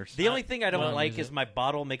matters. The only thing I don't well, like use is it. my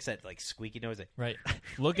bottle makes that like squeaky noise. Like, Right.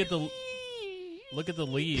 Look at the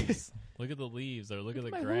leaves. Look at the leaves, or look at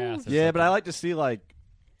the grass. or Yeah, but something. I like to see like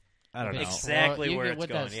I don't know. Exactly you where get it's with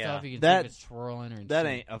going, That yeah. stuff, you can That- see if it's swirling or That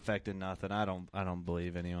ain't affecting nothing. I don't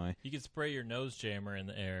believe anyway. You could spray your nose jammer in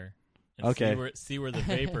the air. And Okay. See where the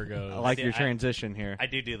vapor goes. I like did- your I- transition here. I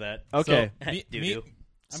do that. Okay. So, me, Doo-doo.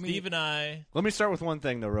 Steve and I. Let me start with one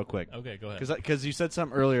thing though, real quick. Okay, go ahead. Because you said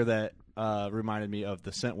something earlier that reminded me of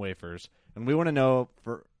the scent wafers, and we want to know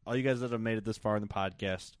for all you guys that have made it this far in the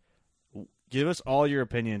podcast, give us all your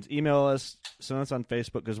opinions. Email us, send us on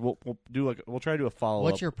Facebook because we'll try to do a follow up.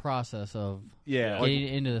 What's your process of getting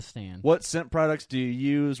into the stand? What scent products do you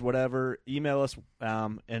use? Whatever. Email us,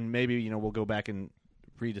 and maybe we'll go back and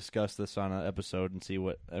rediscuss this on an episode and see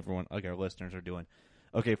what everyone, like our listeners, are doing.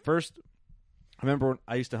 Okay, first, I remember when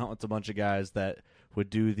I used to hunt with a bunch of guys that would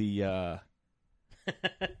do the.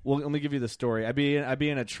 Well, let me give you the story. I'd be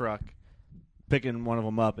in a truck, picking one of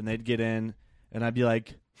them up, and they'd get in, and I'd be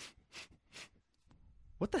like,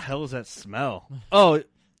 "What the hell is that smell?" Oh,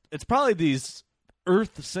 it's probably these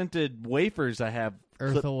earth-scented wafers I have.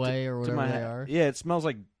 Earth clipped Away or to whatever my they hat. are? Yeah, it smells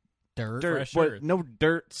like Dirt. dirt, Fresh but earth. no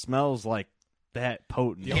dirt smells like that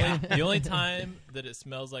potent. The only time that it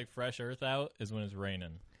smells like fresh earth out is when it's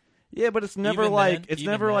raining. Yeah, but it's never Even like then- it's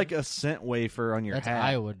even never then- like a scent wafer on your That's hat.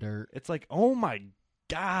 Iowa dirt. It's like, oh my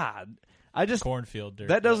god, I just Cornfield dirt.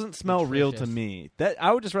 that doesn't smell real to Nutritious. me. That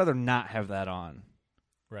I would just rather not have that on.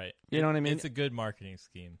 Right. You know what I mean? It's a good marketing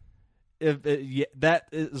scheme. If that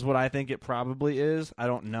is what I think it probably is. I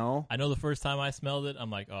don't know. I know the first time I smelled it,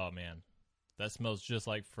 I'm like, oh man, that smells just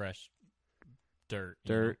like fresh dirt.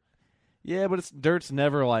 you know? Dirt. Yeah, but dirt's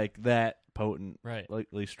never like that potent, Right. Like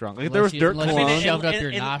strong. Like if Unless there was you- dirt unless you cologne. shoved up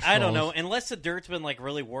your I don't know. nostrils. Unless the dirt's been like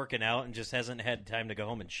really working out and just hasn't had time to go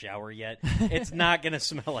home and shower yet, it's not going to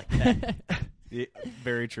smell like that. Yeah,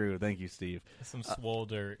 very true. Thank you, Steve. Some swole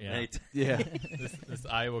dirt. Yeah. Right? Yeah. this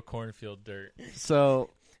Iowa cornfield dirt.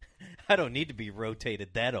 So I don't need to be rotated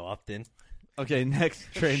that often. okay, next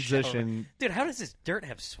transition. Dude, how does this dirt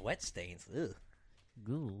have sweat stains? Ugh.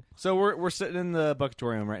 Goo. So we're sitting in the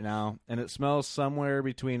buckatorium right now, and it smells somewhere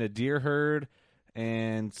between a deer herd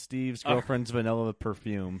and Steve's girlfriend's vanilla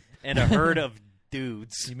perfume, And a herd of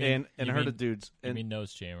dudes. You mean, and you a herd mean- of dudes. You And mean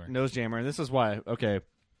nose jammer? nose jammer, and this is why. Okay,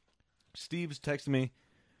 Steve's texting me,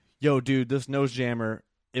 "Yo, dude, this nose jammer,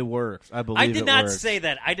 it works. I believe I did it not works. say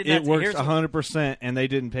that. I did not. It works here's, 100%, and they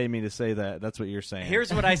didn't pay me to say that. That's what you're saying.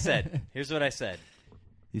 here's what I said. Here's what I said.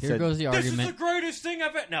 He Here said, goes the This is argument. the greatest thing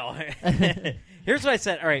I've ever. No. Here's what I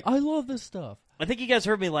said. All right. I love this stuff. I think you guys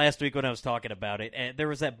heard me last week when I was talking about it. And there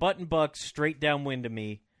was that button buck straight downwind of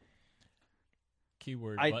me.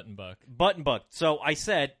 Keyword I- button buck. Button buck. So I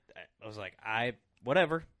said, I was like,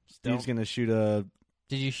 whatever. Steve's going to shoot a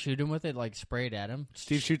Did you shoot him with it, like spray it at him?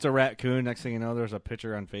 Steve shoots a raccoon. Next thing you know, there's a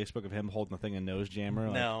picture on Facebook of him holding the thing in nose jammer.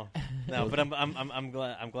 Like, No, but I'm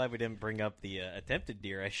glad we didn't bring up the attempted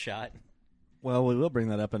deer I shot. Well, we will bring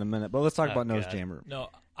that up in a minute, but let's talk about nose God. jammer. No,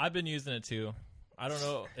 I've been using it too. I don't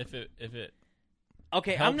know if it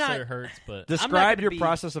Okay, helps I'm not. or hurts, but Describe gonna your be-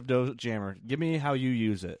 process of nose jammer. Give me how you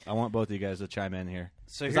use it. I want both of you guys to chime in here.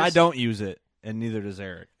 So Because here's- I don't use it, and neither does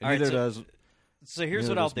Eric. And All right, neither so- does. So here's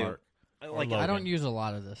neither what I'll does do. Mark. Like I don't use a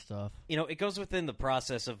lot of this stuff. it goes within the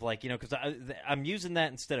process of because I'm using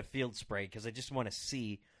that instead of field spray because I just want to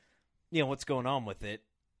see, what's going on with it.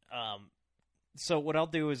 So what I'll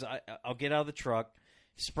do is I'll get out of the truck,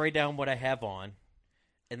 spray down what I have on,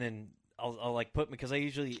 and then I'll like put because I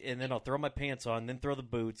usually and then I'll throw my pants on, then throw the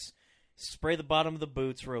boots, spray the bottom of the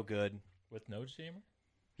boots real good. with nose jammer.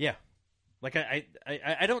 Yeah, like I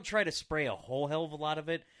don't try to spray a whole hell of a lot of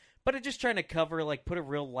it, but I'm just trying to cover put a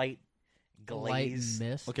real light glaze. Light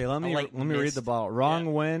mist. Okay, let me light read mist. the ball.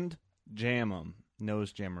 Wrong wind, jam 'em.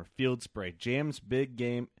 Nose jammer, field spray. Jams big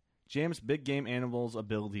game animals'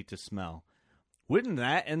 ability to smell. Wouldn't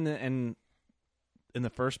that in the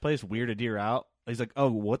first place weird a deer out? He's like,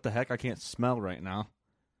 oh, what the heck? I can't smell right now.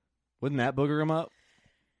 Wouldn't that booger him up?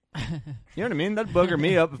 You know what I mean? That'd booger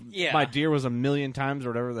me up. If Yeah. my deer was 1,000,000 times or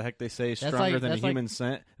whatever the heck they say stronger than a human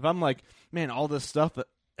scent. If I'm like, man, all this stuff.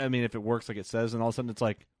 I mean, if it works like it says, and all of a sudden it's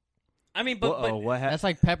like, I mean, but what happened? That's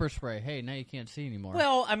like pepper spray. Hey, now you can't see anymore.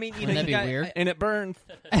 well, I mean, Wouldn't that be got, weird? And it burns.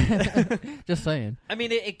 Just saying. I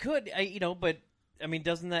mean, it could, but I mean,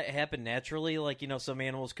 doesn't that happen naturally? Like, some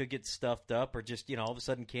animals could get stuffed up or just, all of a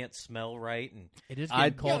sudden can't smell right. And It is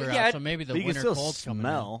getting colder yeah, out, so maybe the But you can winter still cold's coming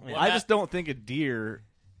smell. in. I just don't think a deer,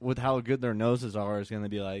 with how good their noses are, is going to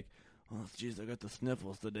be like, oh, geez, I got the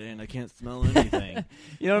sniffles today and I can't smell anything.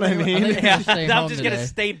 You know what I mean? think you should stay I'm home just going to today.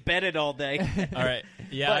 stay bedded all day. All right,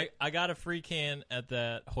 yeah, But- I got a free can at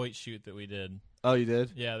that Hoyt shoot that we did. Oh, you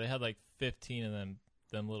did? Yeah, they had like 15 of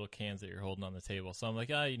them little cans that you're holding on the table. So I'm like,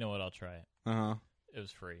 you know what? I'll try it. Uh-huh. It was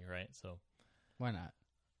free, right? So Why not?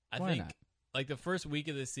 I Why think not? like the first week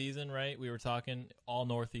of the season, right? We were talking all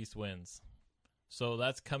northeast winds, so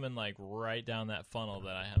that's coming like right down that funnel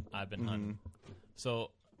that I've been hunting.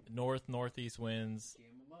 So northeast winds.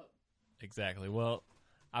 Exactly. Well,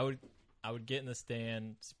 I would get in the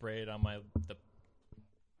stand, spray it on the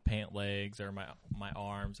pant legs or my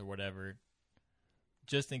arms or whatever,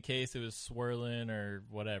 just in case it was swirling or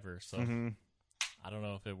whatever. So I don't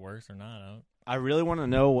know if it works or not. I really want to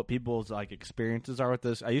know what people's experiences are with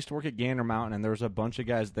this. I used to work at Gander Mountain, and there was a bunch of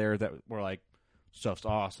guys there that were like, stuff's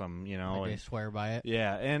awesome, Like they and- swear by it.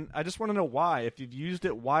 yeah, and I just want to know why. If you've used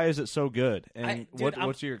it, why is it so good? And Dude,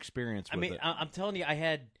 what's your experience with it? I'm telling you, I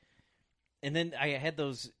had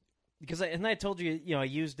those because I told you, I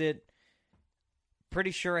used it.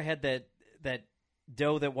 Pretty sure I had that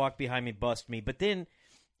doe that walked behind me bust me, but then,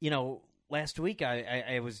 last week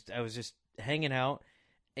I was just hanging out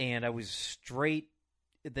and I was straight.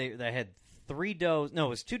 I had 3 does. No, it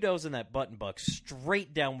was 2 does in that button buck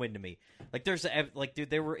straight downwind to me. Like dude,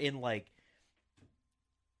 they were in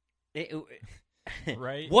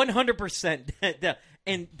Right? 100%,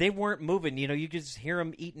 and they weren't moving. You could just hear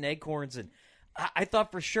them eating acorns, and I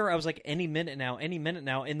thought for sure I was like any minute now.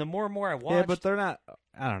 And the more and more I watched, Yeah, but they're not.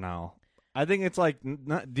 I don't know. I think it's like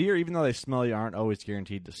not, deer, even though they smell you, aren't always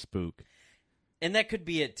guaranteed to spook. and that could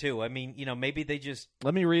be it too. I mean, maybe they just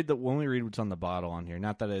Let me read what's on the bottle on here.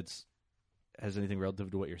 Not that it's has anything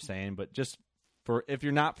relative to what you're saying, but just for if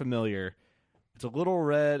you're not familiar, it's a little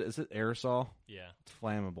red. Is it aerosol? Yeah, It's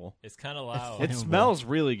flammable. it's kind of loud. It smells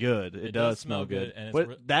really good. It does smell good. and it's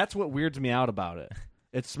But that's what weirds me out about it.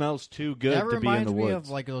 It smells too good That to be in reminds the me woods. of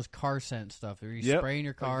like those car scent stuff. Where you Yep. spray in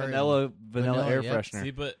your Like car. vanilla air yep. freshener.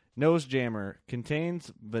 See, but Nose jammer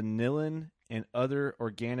contains vanillin and other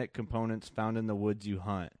organic components found in the woods you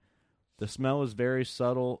hunt. The smell is very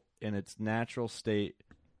subtle in its natural state,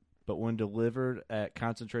 but when delivered at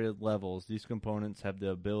concentrated levels, these components have the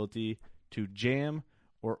ability to jam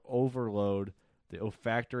or overload the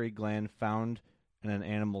olfactory gland found in an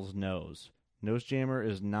animal's nose. Nose jammer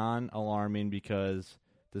is non-alarming because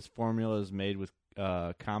this formula is made with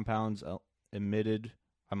compounds emitted.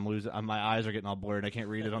 My eyes are getting all blurred. I can't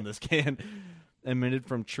read it on this can. Emitted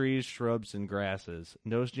from trees, shrubs, and grasses.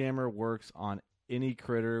 Nose jammer works on any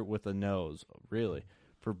critter with a nose. Really,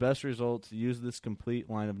 for best results, use this complete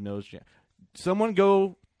line of nose jammer. someone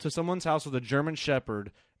go to someone's house with a German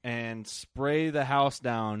Shepherd and spray the house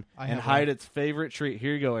down and hide its favorite treat.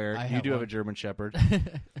 Here you go, Eric. You do have a German Shepherd.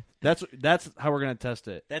 That's how we're going to test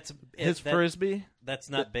it. His Frisbee. That's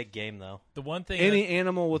not big game, though. The one thing any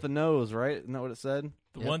animal with a nose, right? Isn't that what it said?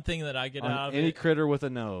 The one thing that I get out of any critter with a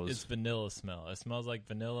nose is vanilla smell. It smells like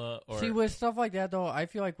vanilla. Or see, with stuff like that, though, I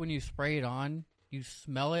feel like when you spray it on, you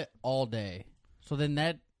smell it all day. So then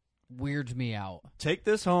that weirds me out. Take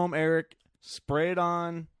this home, Eric. Spray it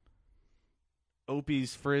on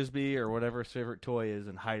Opie's Frisbee or whatever his favorite toy is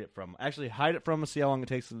and hide it from him. Actually, hide it from him, see how long it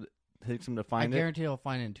takes him to find it. I guarantee he'll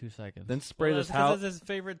find it in 2 seconds. Then spray this house. That's his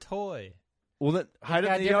favorite toy. Well, then hide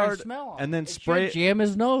it in the yard and then spray it. Jam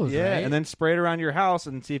his nose, yeah, right? and then spray it around your house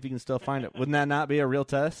and see if you can still find it. Wouldn't that not be a real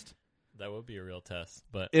test? That would be a real test.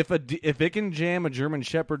 But if it can jam a German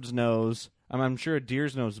Shepherd's nose, I'm sure a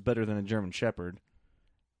deer's nose is better than a German Shepherd.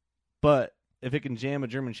 But if it can jam a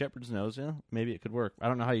German Shepherd's nose, yeah, maybe it could work. I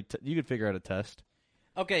don't know how you could figure out a test.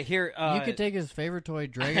 Okay, here you could take his favorite toy,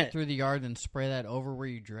 drag it through the yard, and spray that over where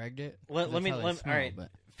you dragged it. All right.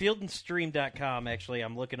 Fieldandstream.com, actually,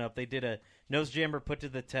 I'm looking up. They did a nose jammer put to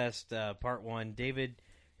the test, part 1. David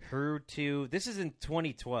Hrutu. This is in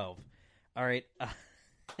 2012. All right.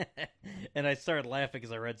 And I started laughing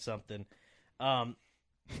because I read something.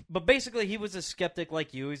 But basically, he was a skeptic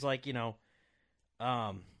like you. He's like,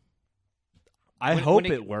 I hope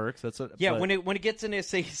it works. That's what. Yeah, when it gets in this,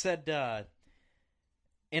 he said,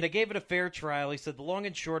 and I gave it a fair trial. He said the long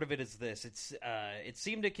and short of it is this: it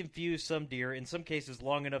seemed to confuse some deer, in some cases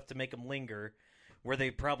long enough to make them linger, where they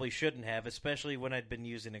probably shouldn't have, especially when I'd been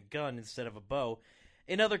using a gun instead of a bow.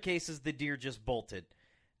 In other cases, the deer just bolted.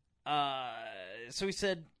 So he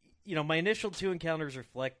said, my initial 2 encounters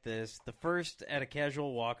reflect this. The first, at a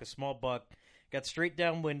casual walk, a small buck got straight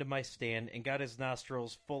downwind of my stand and got his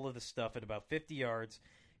nostrils full of the stuff at about 50 yards.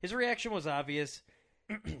 His reaction was obvious.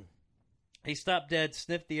 He stopped dead,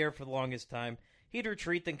 sniffed the air for the longest time. He'd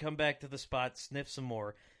retreat, then come back to the spot, sniff some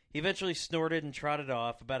more. He eventually snorted and trotted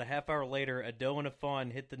off. About a half hour later, a doe and a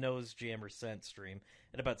fawn hit the nose jammer scent stream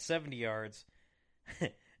at about 70 yards.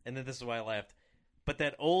 And then this is why I laughed. But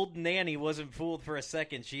that old nanny wasn't fooled for a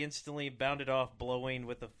second. She instantly bounded off, blowing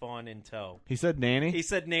with the fawn in tow. He said nanny? He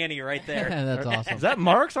said nanny right there. That's awesome. Is that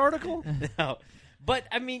Mark's article? No. But,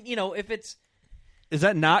 I mean, if it's... Is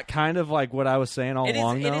that not kind of like what I was saying all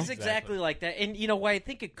along, It is exactly like that. And, why I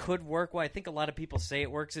think it could work, why I think a lot of people say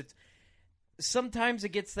it works, it's... Sometimes it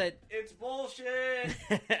gets that... It's bullshit!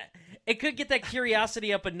 It could get that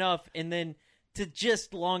curiosity up enough, and then to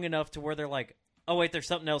just long enough to where they're like, oh, wait, there's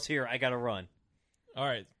something else here. I gotta run. All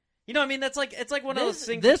right. You know what I mean? It's like one of those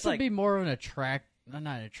things. This would be more of an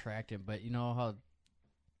not attractive, but you know how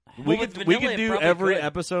we could do every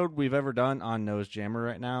episode we've ever done on Nose Jammer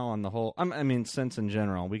right now on the whole. I mean, scents in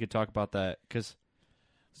general. We could talk about that because.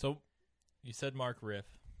 So, you said Mark Riff.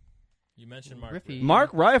 You mentioned Mark. Riffy. Riff. Mark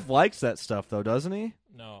Rife likes that stuff though, doesn't he?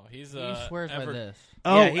 No, he swears by this.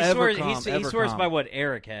 Oh, yeah, he swears Evercom. by what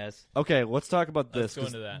Eric has. Okay, let's talk about this.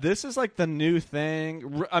 Let's go into that. This is like the new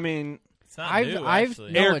thing. I mean. It's not new,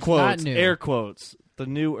 actually. Air it's quotes. not new. Air quotes. The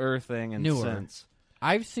newer thing and Newer. scents.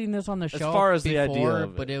 I've seen this on the shelf far as before, the idea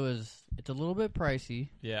of but it's a little bit pricey.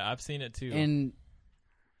 Yeah, I've seen it too. And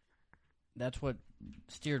that's what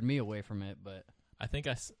steered me away from it. But I think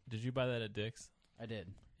did you buy that at Dick's? I did.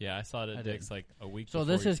 Yeah, I saw it at Dick's like a week So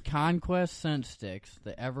before. this is Conquest Scent Sticks,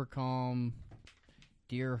 the Evercalm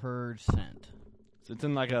Deer Herd Scent. So it's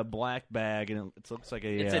in like a black bag, and it looks like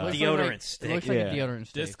It's a deodorant stick. It looks like a deodorant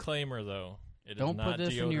stick. Disclaimer though, it don't is not put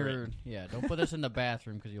this deodorant. don't put this in the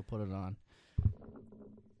bathroom because you'll put it on.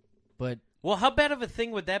 But well, how bad of a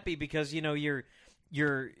thing would that be? Because you're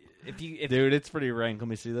dude, it's pretty rank. Let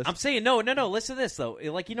me see this. I'm saying no. Listen to this though.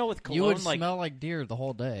 Like with cologne, you would like smell like deer the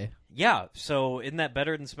whole day. yeah. So isn't that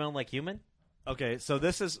better than smelling like human? Okay, so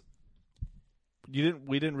this is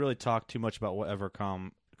we didn't really talk too much about what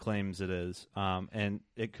Evercalm claims it is, and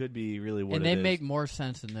it could be really what and it is. they make more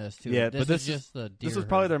sense than this too. Yeah, this but this is just the deer this is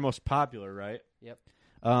probably herd. their most popular, right? Yep.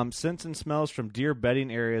 Scents and smells from deer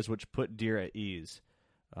bedding areas which put deer at ease.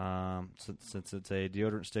 Since it's a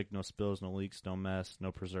deodorant stick, no spills, no leaks, no mess,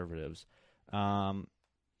 no preservatives. Let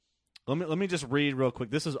me just read real quick.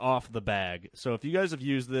 This is off the bag. So if you guys have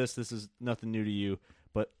used this is nothing new to you.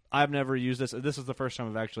 But I've never used this. This is the first time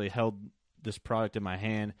I've actually held this product in my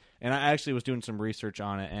hand, and I actually was doing some research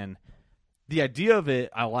on it, and the idea of it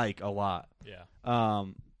I like a lot. Yeah.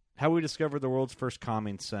 How we discovered the world's first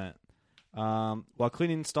calming scent. While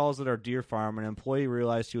cleaning stalls at our deer farm, an employee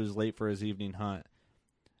realized he was late for his evening hunt.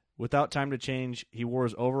 Without time to change, he wore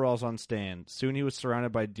his overalls on stand. Soon he was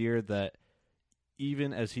surrounded by deer that,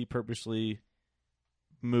 even as he purposely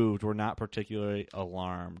moved were not particularly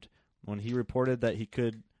alarmed. When he reported that he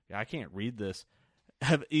could, I can't read this,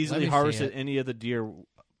 have easily harvested any of the deer,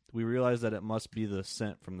 we realized that it must be the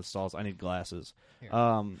scent from the stalls. I need glasses.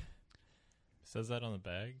 Says that on the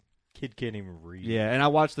bag? Kid can't even read. Yeah, and I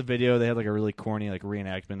watched the video. They had like a really corny like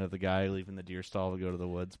reenactment of the guy leaving the deer stall to go to the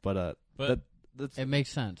woods. But it makes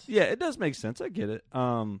sense. Yeah, it does make sense. I get it.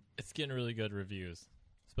 It's getting really good reviews,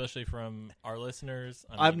 especially from our listeners.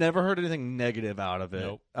 I've never heard anything negative out of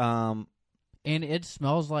it. Nope. And it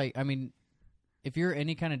smells like, I mean, if you're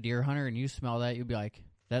any kind of deer hunter and you smell that, you'd be like,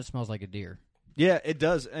 that smells like a deer. Yeah, it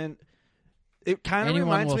does. And it kind of Anyone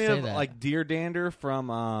reminds will me say of that. like deer dander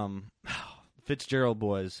from Fitzgerald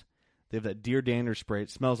Boys. They have that deer dander spray.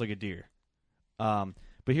 It smells like a deer. But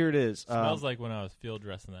here it is. Smells like when I was field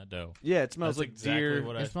dressing that doe. Yeah, it smells That's like exactly deer.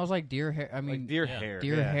 what It smells like deer hair. I mean, like deer hair.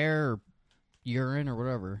 Deer yeah. hair or urine or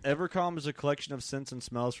whatever. Evercalm is a collection of scents and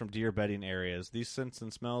smells from deer bedding areas. These scents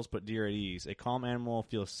and smells put deer at ease. A calm animal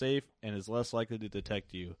feels safe and is less likely to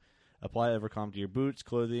detect you. Apply Evercalm to your boots,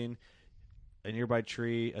 clothing, a nearby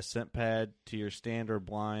tree, a scent pad to your stand or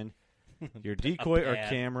blind, your decoy or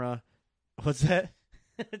camera. What's that?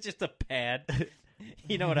 Just a pad.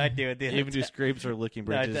 You know what I'd do? Even do scrapes or licking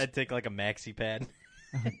bridges. I'd take like a maxi pad.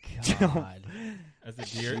 Oh, God. As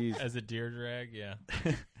a deer drag, yeah.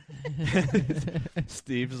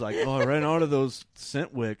 Steve's like, I ran out of those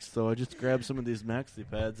scent wicks, so I just grabbed some of these maxi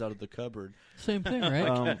pads out of the cupboard. Same thing,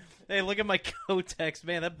 right? Hey, look at my Kotex,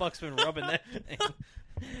 man. That buck's been rubbing that thing.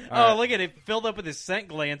 Right. Look at it. Filled up with his scent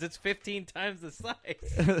glands. It's 15 times the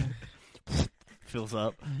size. Fills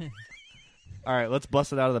up. All right, let's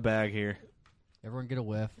bust it out of the bag here. Everyone get a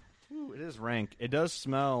whiff. Ooh, it is rank. It does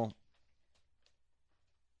smell.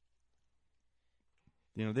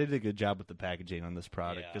 You know, they did a good job with the packaging on this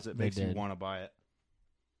product because it makes you want to buy it.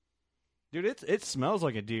 Dude, it smells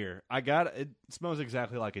like a deer. It smells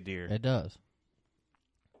exactly like a deer. It does.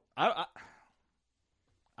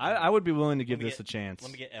 I would be willing to give this a chance.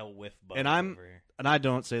 Let me get L whiff and over here. And I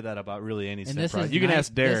don't say that about really any And scent product. You can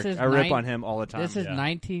ask Derek. I rip on him all the time. This is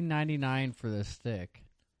 $19.99 for this stick.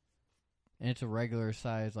 And it's a regular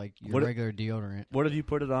size, like your regular deodorant. What have you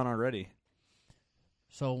put it on already?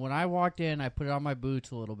 So when I walked in, I put it on my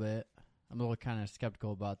boots a little bit. I'm a little kind of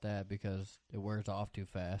skeptical about that because it wears off too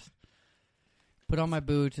fast. Put on my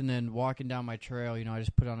boots, and then walking down my trail, I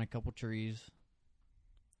just put on a couple trees,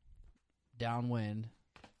 downwind,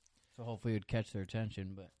 so hopefully it would catch their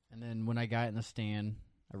attention. And then when I got in the stand,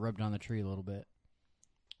 I rubbed it on the tree a little bit.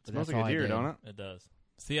 It smells like a deer, don't it? It does.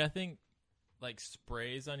 See, I think like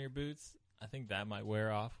sprays on your boots, I think that might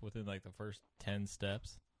wear off within like the first 10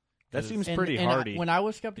 steps. That seems pretty hardy. When I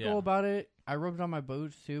was skeptical about it, I rubbed it on my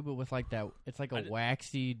boots too, but with like that, it's like a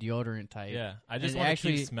waxy deodorant type. Yeah, I just want to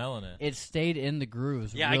keep smelling it. It stayed in the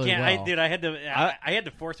grooves. Yeah, really I can't. well. Dude, I had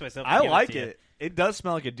to force myself. To I give like to you. it. It does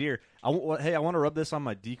smell like a deer. Hey, I want to rub this on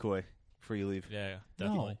my decoy before you leave. Yeah,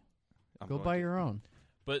 definitely. No. Go buy your own.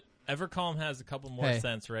 But Evercalm has a couple more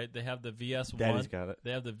scents, right? They have the VS1. Daddy's got it.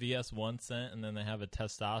 They have the VS1 scent, and then they have a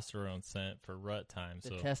testosterone scent for rut time.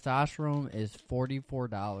 The testosterone is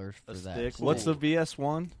 $44 for that stick. What's the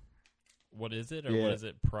VS1? What is it, or what is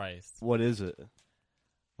it priced? What is it?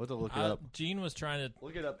 We'll have to look it up. Gene was trying to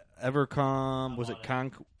look it up. Evercalm. Was it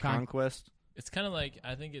Conquest? It's kind of like,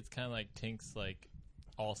 I think it's kind of like Tink's like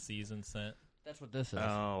all season scent. That's what this is.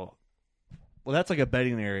 Oh. Well, that's like a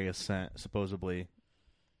bedding area scent, supposedly.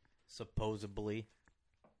 Supposedly.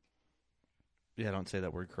 Yeah, I don't say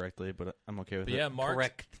that word correctly, but I'm okay with but it. Yeah,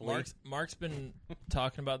 Mark's been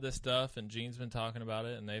talking about this stuff, and Gene's been talking about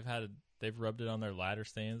it, and they've rubbed it on their ladder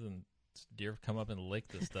stands, and deer come up and lick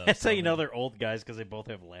this stuff. That's how you know they're old guys, because they both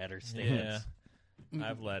have ladder stands. Yeah, I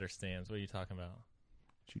have ladder stands. What are you talking about?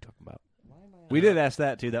 What you talking about? We did ask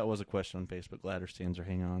that too. That was a question on Facebook. Ladder stands or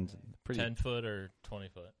hang-ons. 10 foot or 20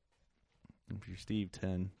 foot? If you're Steve,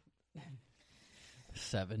 10.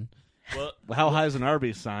 7. Well, how high is an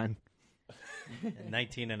Arby's sign?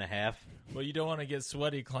 19 and a half. Well, you don't want to get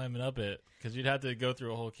sweaty climbing up it because you'd have to go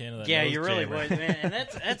through a whole can of that. Yeah, nose you really jammer. would, man. And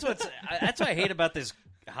that's what I hate about this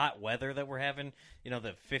hot weather that we're having.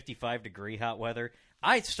 The 55-degree hot weather.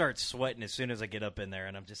 I start sweating as soon as I get up in there,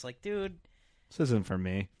 and I'm just like, dude, this isn't for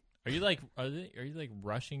me. Are you like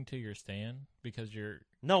rushing to your stand because you're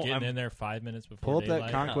I'm in there 5 minutes before pull up daylight?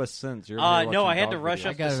 that Conquest Sense. No, I had to rush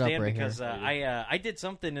up the stand right because I did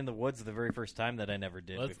something in the woods the very first time that I never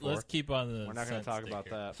did before. Let's keep on the. We're not going to talk about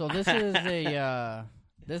that. So this is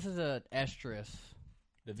a estrus.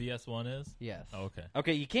 The VS1 is? Yes. Oh, okay.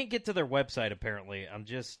 Okay, you can't get to their website apparently.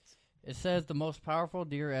 It says the most powerful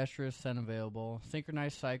deer estrus scent available,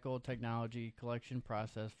 synchronized cycle technology collection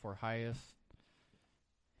process for highest.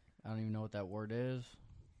 I don't even know what that word is.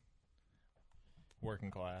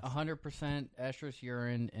 working class. 100% estrus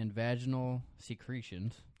urine and vaginal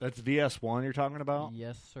secretions. That's VS1 you're talking about?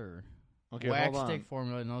 Yes, sir. Okay, Wax hold on. stick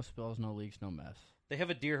formula, no spills, no leaks, no mess. They have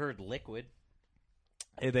a deer herd liquid.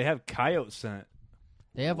 Hey, they have coyote scent.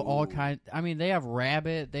 They have all kinds. I mean, they have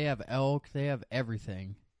rabbit, they have elk, they have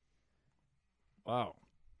everything. Wow.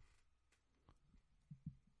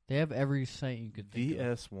 They have every scent you could think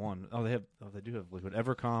of. VS1. Oh, they do have liquid.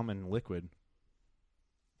 Evercom and liquid.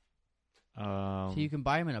 So you can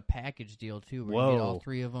buy them in a package deal, too, where Whoa. you get all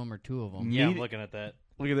 3 of them or 2 of them. Yeah, I'm looking at that.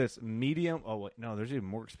 Look at this. Medium. Oh, wait. No, there's even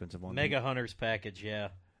more expensive ones. Mega Hunters package, yeah.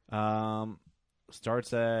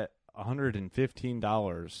 Starts at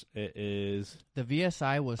 $115. It is. The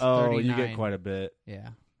VSI was $39. Oh, you get quite a bit. Yeah.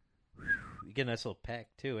 You get a nice little pack,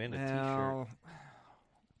 too, and a Well, T-shirt.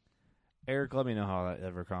 Eric, let me know how that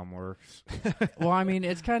Evercom works. Well, I mean,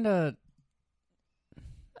 it's kind of...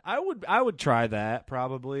 I would try that,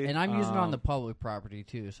 probably. And I'm using it on the public property,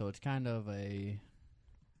 too, so it's kind of a...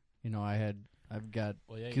 You know, I've got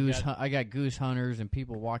I got goose hunters and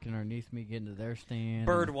people walking underneath me getting to their stand.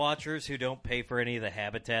 Bird watchers who don't pay for any of the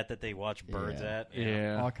habitat that they watch birds at.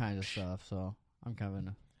 Yeah. All kinds of stuff, so I'm kind of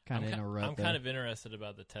in a rut I'm kind of interested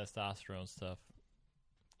about the testosterone stuff,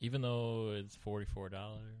 even though it's $44.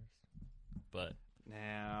 But no,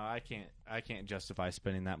 I can't justify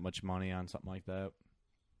spending that much money on something like that.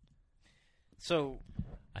 So,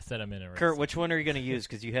 I said I'm interested. Kurt, which one are you going to use?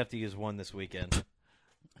 Because you have to use one this weekend.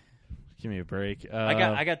 Give me a break.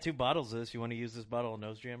 I got 2 bottles of this. You want to use this bottle of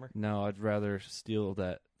Nose Jammer? No, I'd rather steal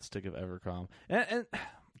that stick of Evercom. And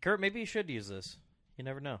Kurt, maybe you should use this. You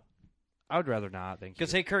never know. I would rather not. Thank you.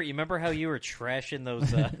 Because, hey, Kurt, you remember how you were trashing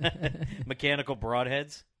those mechanical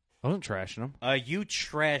broadheads? I wasn't trashing them. You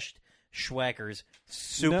trashed Schwackers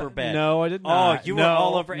super bad. No, I did not. Oh, you were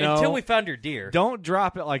all over until we found your deer. Don't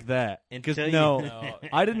drop it like that. No,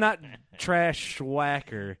 I did not trash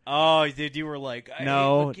Schwacker. Oh, dude, you were like, I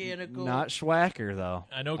hate mechanical. Not Schwacker though.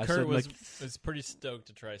 I know Kurt was pretty stoked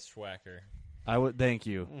to try Schwacker. I would thank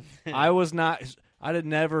you. I was not. I did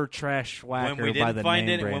never trash Schwacker by the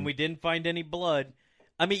name brand. When we didn't find any blood.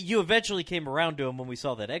 I mean, you eventually came around to him when we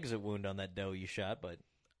saw that exit wound on that doe you shot, but.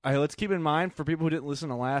 All right, let's keep in mind, for people who didn't listen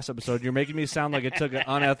to last episode, you're making me sound like it took an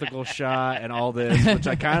unethical shot and all this, which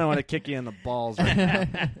I kind of want to kick you in the balls right now.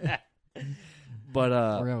 But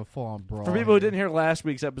we're gonna have a full-on brawl. For people who didn't hear last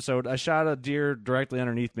week's episode, I shot a deer directly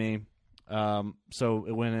underneath me, so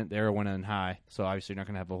it went in, the arrow went in high. So obviously you're not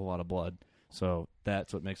going to have a whole lot of blood. So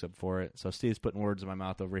that's what makes up for it. So Steve's putting words in my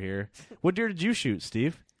mouth over here. What deer did you shoot,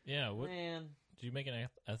 Steve? Yeah, Man. Did you make an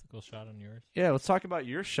ethical shot on yours? Yeah, let's talk about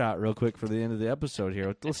your shot real quick for the end of the episode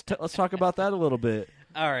here. Let's talk about that a little bit.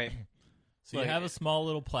 All right. So you have a small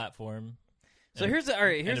little platform. So here's a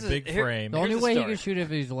big frame. The only way he can shoot if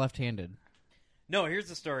he's left-handed. No, here's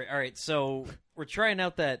the story. All right, so we're trying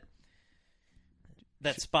out that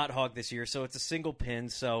Spot Hog this year. So it's a single pin.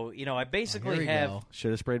 So I basically have should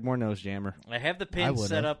have sprayed more Nose Jammer. I have the pin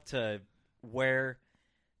set up to where.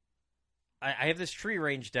 I have this tree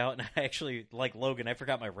ranged out, and I actually, like Logan, I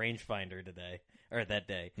forgot my rangefinder today, or that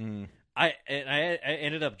day. I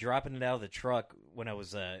ended up dropping it out of the truck when I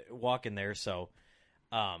was walking there, so,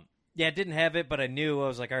 I didn't have it, but I knew, I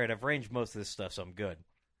was like, all right, I've ranged most of this stuff, so I'm good.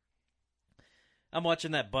 I'm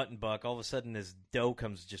watching that button buck, all of a sudden this doe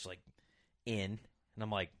comes just, like, in, and I'm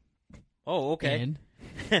like, oh, okay. In?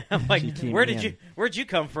 I'm like, where'd you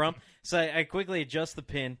come from? So I quickly adjust the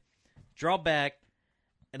pin, draw back,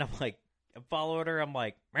 and I'm like, I'm following her. I'm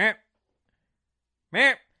like, meow,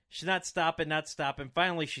 meow. She's not stopping.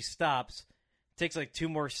 Finally, she stops. Takes like 2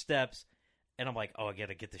 more steps, and I'm like, oh, I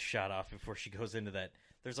gotta get the shot off before she goes into that.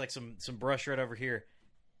 There's like some brush right over here.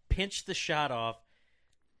 Pinch the shot off.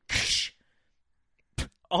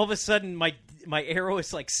 All of a sudden, my arrow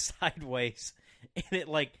is like sideways, and it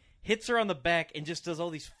like hits her on the back and just does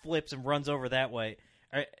all these flips and runs over that way.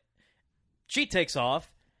 All right. She takes off.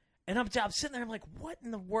 And I'm sitting there, I'm like, what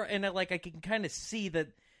in the world? And I can kind of see that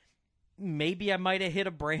maybe I might have hit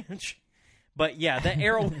a branch. But, yeah, the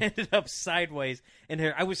arrow ended up sideways. And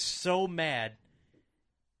I was so mad.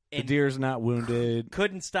 The deer's not wounded.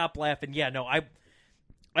 Couldn't stop laughing. Yeah, no, I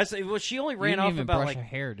said, well, she only ran you didn't off even about brush her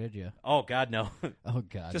hair, did you? Oh, God, no. Oh,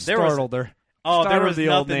 God. Just startled her. Oh, there was the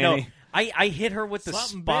nothing. old nanny. No. I hit her with the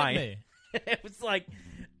spine. It was like,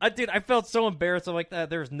 dude, I felt so embarrassed. I'm like,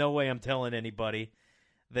 there's no way I'm telling anybody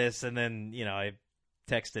this. And then, I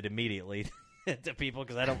texted immediately to people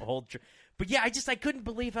because I don't hold but yeah, I couldn't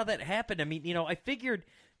believe how that happened. I mean, I figured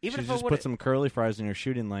even if I just put some curly fries in your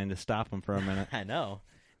shooting lane to stop them for a minute. I know.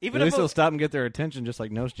 At least it'll stop and get their attention, just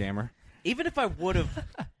like Nose Jammer. Even if I would have,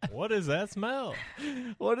 What is that smell?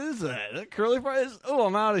 What is that? That curly fries? Oh,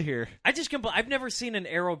 I'm out of here. I just I've never seen an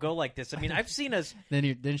arrow go like this. I mean, I've seen us.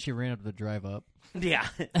 Then she ran up the drive up. Yeah.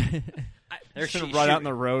 They're right out in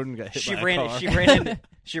the road and got hit by a car.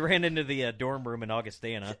 She ran into the dorm room in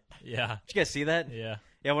Augustana. Yeah. Did you guys see that? Yeah.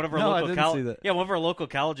 Yeah, one of our No, I local didn't see that. Yeah, one of our local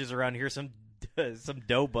colleges around here. Some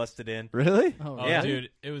doe busted in. Really? Oh, yeah, dude,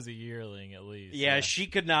 it was a yearling at least. Yeah, she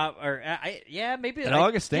could not. Or maybe. In I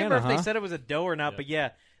Augustana, can't remember if huh? they said it was a doe or not, but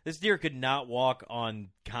yeah, this deer could not walk on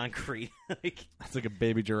concrete. Like, It's like a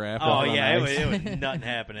baby giraffe. oh walking on yeah, ice. it was nothing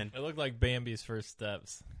happening. It looked like Bambi's first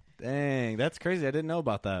steps. Dang, that's crazy. I didn't know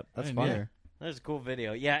about that. That's I didn't funny. either. That was a cool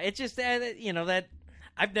video. Yeah, it just that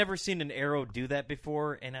I've never seen an arrow do that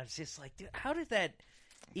before, and I was just like, dude, how did that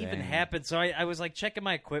even Dang. happen? So I was like checking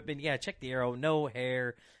my equipment. Yeah, check the arrow. No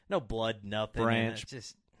hair, no blood, nothing. and Branch. it's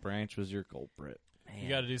just Branch was your culprit. man. You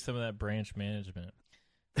got to do some of that branch management.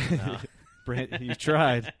 You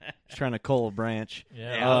tried. He's trying to cull a branch.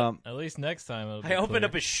 Yeah. At least next time. It'll be I opened clear.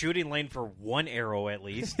 up a shooting lane for one arrow at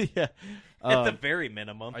least, Yeah. at the very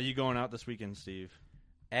minimum. Are you going out this weekend, Steve?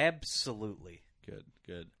 Absolutely.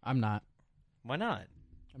 Good. I'm not. Why not?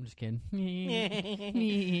 I'm just kidding.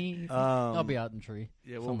 I'll I'll be out in the tree.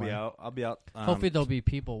 Yeah, we'll somewhere. be out. I'll be out. Hopefully there'll be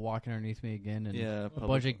people walking underneath me again, and Yeah, a public-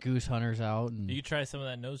 bunch of goose hunters out and You could try some of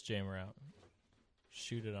that nose jammer out.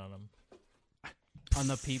 Shoot it on them. on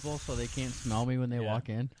the people so they can't smell me when they walk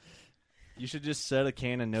in. You should just set a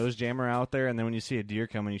can of nose jammer out there, and then when you see a deer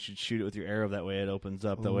coming, you should shoot it with your arrow. That way it opens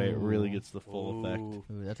up. That way it really gets the full effect. Ooh,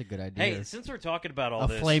 that's a good idea. Hey, since we're talking about all a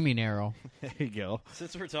this, flaming arrow. There you go.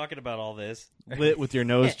 since we're talking about all this, Lit with your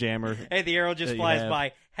nose jammer. hey, the arrow just that you flies have.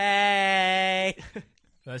 by. Hey.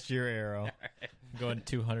 That's your arrow. Going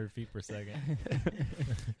 200 feet per second.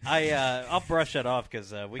 I'll brush that off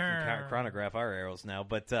because we can chronograph our arrows now.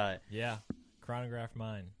 But Yeah. Chronograph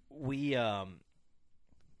mine. we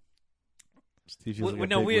Steve feels like a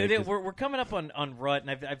no big wig 'cause- we're coming up on rut,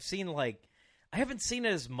 and I've seen I haven't seen it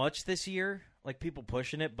as much this year, like people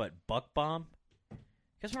pushing it, but buck bomb. You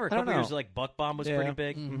guys remember a I don't couple years know. like buck bomb was Yeah. pretty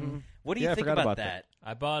big. Mm-hmm. What do you Yeah, I think forgot about about that?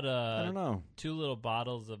 I bought I don't know. 2 little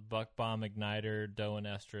bottles of Buck Bomb Igniter Doe and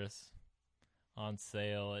Estrus on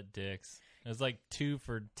sale at Dick's. It was like 2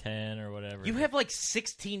 for $10 or whatever. You have like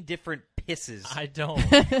 16 different pisses. I don't.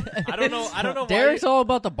 I don't know. I don't know. Derek's why all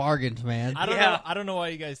about the bargains, man. I don't Yeah. know. I don't know why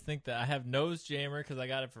you guys think that. I have nose jammer because I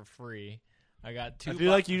got it for free. I got 2. I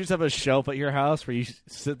feel like you just have a shelf at your house where you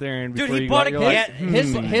sit there and Dude, before he you bought go a out, cat- you're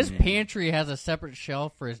like, His pantry has a separate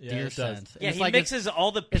shelf for his Yeah, deer it does. scents. Yeah, It's he like mixes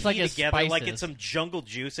all the pee it's like his together like spices. it's some jungle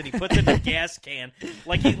juice, and he puts it in a gas can,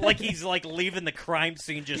 like he's like leaving the crime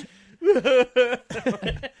scene. Just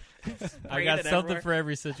I got something for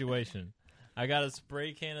every situation. I got a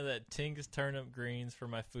spray can of that Tingus turnip greens for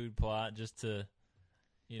my food plot just to,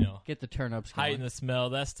 get the turnips going. heighten the smell.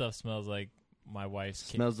 That stuff smells like my wife's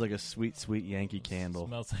smells like a sweet, sweet Yankee candle.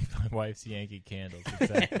 Smells like my wife's Yankee candles.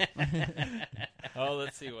 Exactly. Oh,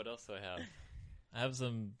 let's see. What else do I have? I have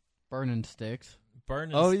some burning sticks.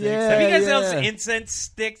 burning Oh, sticks. yeah. Have you guys yeah. some incense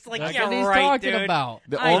sticks? Like, That's yeah, what he's right, talking dude. about.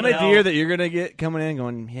 The I only know. deer that you're gonna get coming in,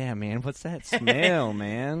 going, yeah, man, what's that smell,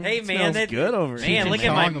 man? Hey, It man, smells that good over man. here. Look Chong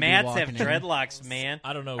at my will be mats have walking in. dreadlocks, man.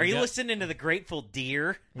 I don't know. Are you listening to the Grateful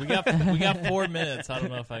Deer? We got 4 minutes. I don't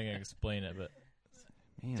know if I can explain it, but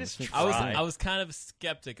Man, Just let's try. make- I was kind of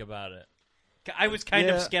skeptic about it. I was kind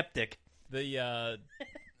of Yeah. skeptic. The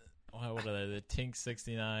what are they? The Tink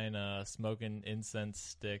 69 smoking incense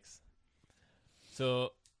sticks.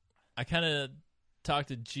 So I kind of talked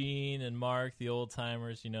to Gene and Mark, the old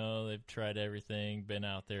timers. They've tried everything, been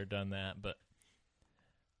out there, done that, but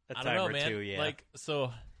A I time don't know, or man. two, yeah. Like,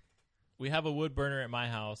 so we have a wood burner at my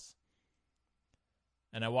house,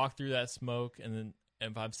 and I walk through that smoke, and then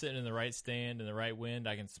if I'm sitting in the right stand in the right wind,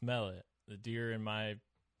 I can smell it. The deer in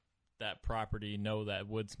that property know that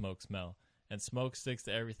wood smoke smell, and smoke sticks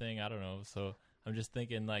to everything. I don't know, so I'm just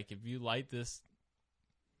thinking, like, if you light this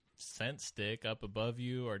scent stick up above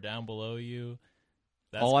you or down below you,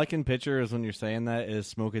 that's All I can picture is when you're saying that is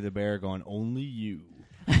Smokey the Bear going, only you.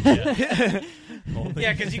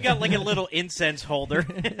 Yeah, because you got like a little incense holder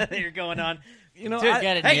that you're going on. You know, Dude, I-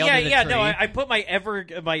 Got it hey, nailed yeah, to the yeah. tree. No, I put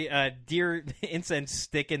my deer incense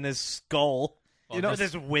stick in this skull. You know,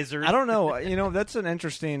 this wizard. I don't know. That's an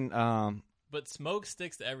interesting. but smoke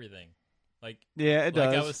sticks to everything. Like, Yeah, it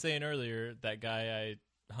like does. I was saying earlier, that guy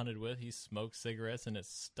I hunted with, he smoked cigarettes and it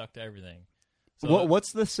stuck to everything. So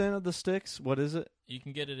What's the scent of the sticks? What is it? you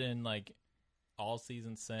can get it in like All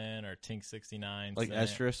Season Scent or Tink 69 Like scent.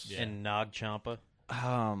 estrus? Yeah. and Nog Champa.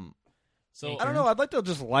 So I don't know. I'd like to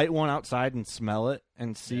just light one outside and smell it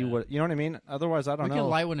and see what, you know what I mean? Otherwise, I don't know. We can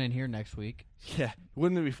light one in here next week. Yeah.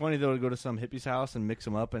 Wouldn't it be funny, though, to go to some hippie's house and mix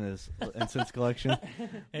them up in his incense collection?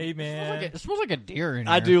 Hey, man. It smells like a deer in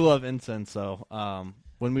here. I do love incense, though.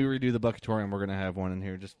 When we redo the Buckatorium, we're going to have one in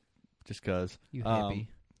here just because. You hippie.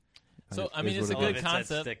 So, I mean, it's a good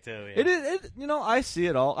concept. Too, yeah. It is, you know, I see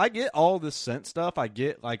it all. I get all the scent stuff. I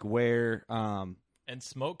get, like, where... and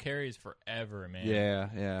smoke carries forever, man. Yeah,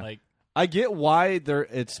 yeah. Like, I get why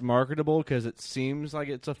it's marketable because it seems like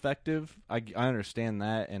it's effective. I understand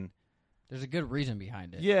that, and there's a good reason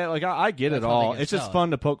behind it. Yeah, like I get That's it how they all. get It's just sell it.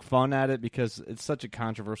 fun to poke fun at it because it's such a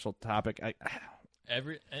controversial topic. I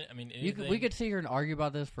mean, anything, we could sit here and argue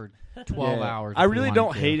about this for 12 hours. I if we really wanted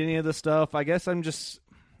don't to. hate any of the stuff. I guess I'm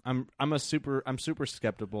super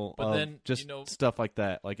skeptical But of then, just you know, stuff like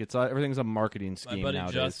that. Like it's everything's a marketing my scheme buddy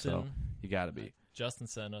nowadays. Justin, so you got to be. Justin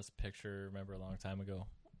sent us a picture. Remember a long time ago,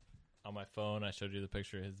 on my phone, I showed you the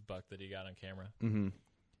picture of his buck that he got on camera. Mm-hmm.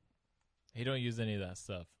 He don't use any of that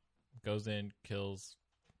stuff. Goes in, kills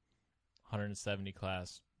 170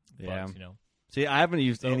 class bucks. You know. See, I haven't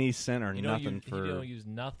used So, any scent or you know, nothing for. You don't use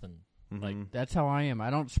nothing. Mhm. Like That's how I am. I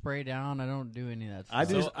don't spray down. I don't do any of that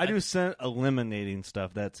stuff. I do scent eliminating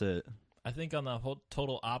stuff. That's it. I think on the whole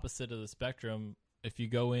total opposite of the spectrum, if you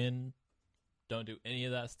go in, don't do any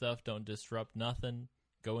of that stuff, don't disrupt nothing,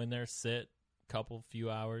 go in there, sit, few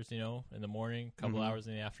hours, you know, in the morning, couple hours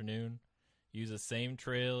in the afternoon, use the same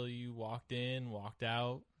trail you walked in, walked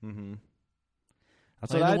out. Mm-hmm.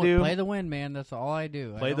 That's Play what I do. Play the wind, man. That's all I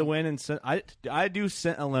do. Play the wind and scent. I do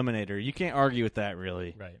scent eliminator. You can't argue with that,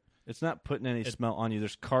 really. Right. It's not putting any smell on you.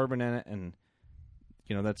 There's carbon in it, and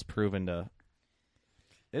you know that's proven to.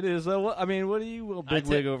 It is. I mean, what are you,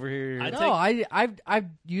 bigwig over here? I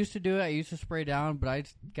used to do it. I used to spray down, but I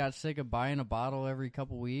got sick of buying a bottle every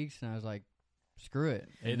couple weeks, and I was like, "Screw it."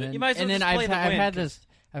 Hey, And then, you might as well just play the wind,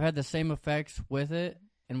 I've had the same effects with it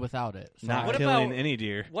and without it. So Not killing any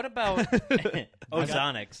deer. What about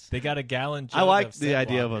Ozonics? They got a gallon. I like the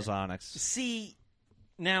idea of Ozonics. See,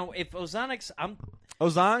 now if Ozonics,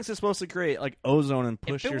 Ozonics is supposed to create like ozone and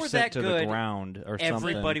push if it your were scent that to good, the ground or something.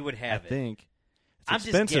 everybody would have I it. think. It's I'm just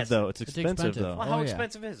expensive guessing. though. It's expensive though. Well, how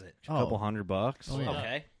expensive is it? A couple $100. Oh, yeah.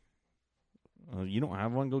 Okay. You don't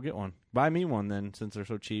have one? Go get one. Buy me one then, since they're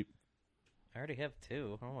so cheap. I already have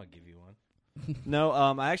two. I don't want to give you one. No,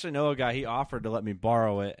 I actually know a guy. He offered to let me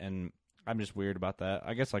borrow it, and I'm just weird about that.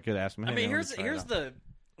 I guess I could ask him. I Hey, mean, man, let me try it out.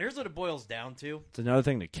 here's what it boils down to. It's another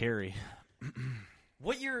thing to carry.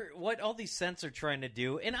 What all these scents are trying to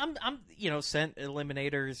do, and I'm scent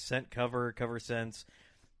eliminators, scent cover scents,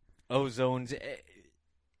 ozones.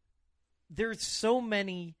 There's so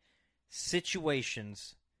many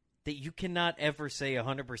situations that you cannot ever say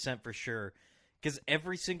 100% for sure, because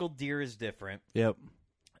every single deer is different. Yep.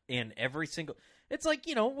 And every single, it's like,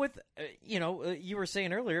 with, you were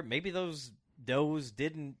saying earlier, maybe those does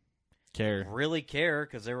didn't really care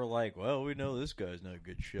because they were like, well, we know this guy's not a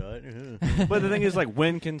good shot. But the thing is, like,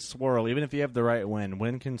 wind can swirl. Even if you have the right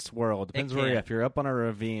wind can swirl. It depends where you're at. If you're up on a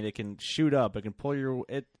ravine, it can shoot up. It can pull your.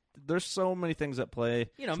 There's so many things at play.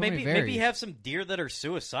 Maybe you have some deer that are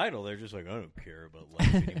suicidal. They're just like, I don't care about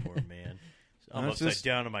life anymore, man. I'm upside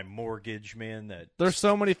down on my mortgage, man. There's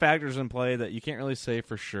so many factors in play that you can't really say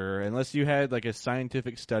for sure unless you had like a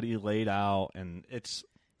scientific study laid out, and it's.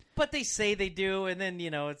 But they say they do, and then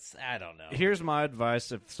it's I don't know. Here's my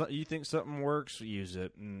advice: if you think something works, use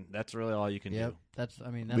it, and that's really all you can do. That's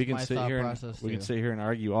my thought process. We can sit here and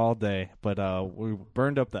argue all day, but we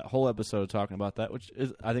burned up that whole episode talking about that, which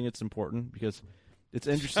is I think it's important because it's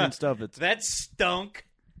interesting stuff. That stunk.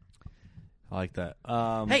 I like that.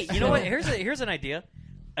 Hey, you know what? Here's an idea.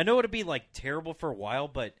 I know it'd be like terrible for a while,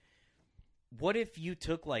 but what if you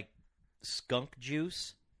took like skunk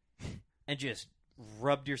juice and just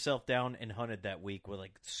rubbed yourself down and hunted that week with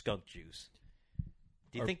like skunk juice?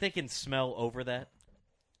 Do you think they can smell over that?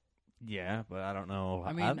 Yeah, but I don't know.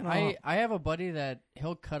 I mean, I have a buddy that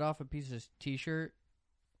he'll cut off a piece of his T-shirt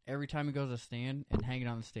every time he goes to stand and hang it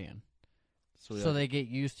on the stand, so they get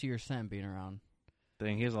used to your scent being around.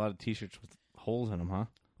 Dang, he has a lot of T-shirts with holes in them, huh?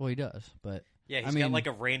 Well, he does, but yeah, he's got like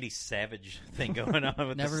a Randy Savage thing going on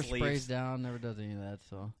with never the sleeves. sprays down, never does any of that.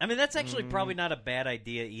 So I mean, that's actually probably not a bad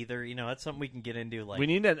idea either. That's something we can get into. Like, we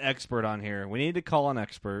need an expert on here. We need to call an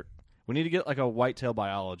expert. We need to get like a whitetail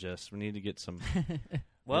biologist. We need to get some.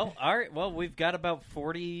 Well, all right. Well, we've got about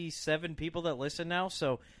 47 people that listen now,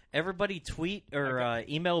 so everybody tweet or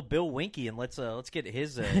email Bill Winky and let's get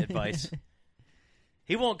his advice.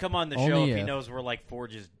 He won't come on the show if he knows we're like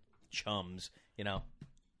Forge's chums,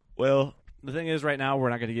 Well, the thing is, right now we're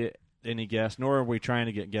not going to get any guests, nor are we trying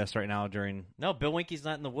to get guests right now during. No, Bill Winky's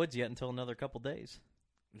not in the woods yet until another couple days.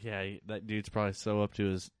 Yeah, that dude's probably so up to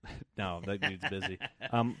his. No, that dude's busy.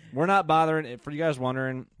 We're not bothering. For you guys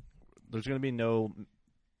wondering, there's going to be no.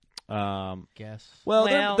 Guess.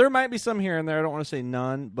 Well, there might be some here and there. I don't want to say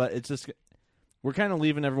none, but it's just we're kind of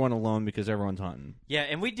leaving everyone alone because everyone's hunting. Yeah,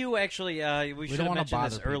 and we do actually. We should have mentioned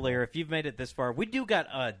this earlier. If you've made it this far, we do got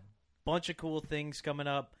a bunch of cool things coming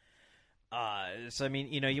up. So I mean,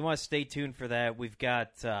 you want to stay tuned for that. We've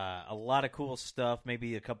got a lot of cool stuff.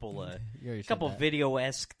 Maybe a couple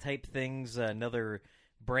video-esque type things. Another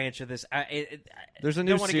branch of this. There's a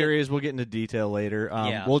new series. We'll get into detail later.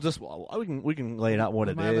 We can lay it out what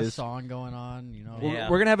it is. Have a song going on.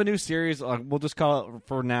 We're gonna have a new series. We'll just call it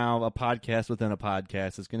for now a podcast within a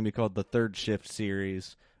podcast. It's gonna be called the Third Shift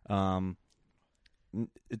series.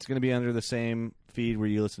 It's gonna be under the same feed where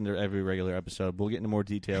you listen to every regular episode. We'll get into more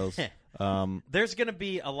details. There's going to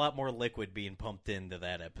be a lot more liquid being pumped into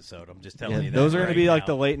that episode. I'm just telling you that. Those are going to be like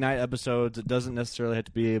the late night episodes. It doesn't necessarily have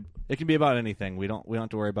to be. It can be about anything. We don't have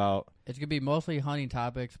to worry about. It's going to be mostly hunting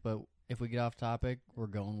topics, but if we get off topic, we're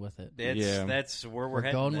going with it. That's where we're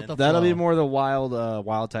heading. Going with the That'll flow. be more the wild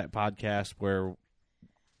type podcast where.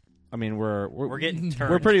 I mean, we're getting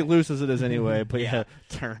turned. We're pretty loose as it is anyway, but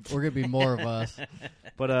turned. We're gonna be more of us.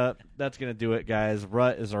 But that's gonna do it, guys.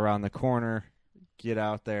 Rut is around the corner. Get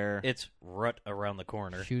out there. It's rut around the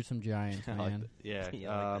corner. Shoot some giants, man.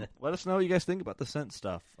 Let us know what you guys think about the scent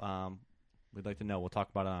stuff. We'd like to know. We'll talk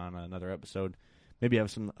about it on another episode. Maybe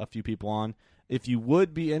have a few people on. If you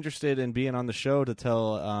would be interested in being on the show to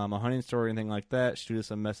tell a hunting story or anything like that, shoot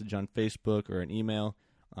us a message on Facebook or an email.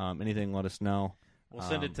 Anything, let us know. We'll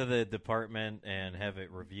send it to the department and have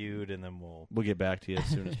it reviewed, and then we'll get back to you as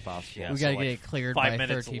soon as possible. We got to get it cleared 5 by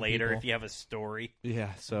minutes 13 later people. if you have a story.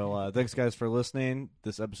 Yeah, so thanks, guys, for listening.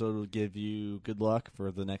 This episode will give you good luck for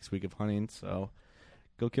the next week of hunting, so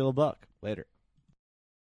go kill a buck. Later.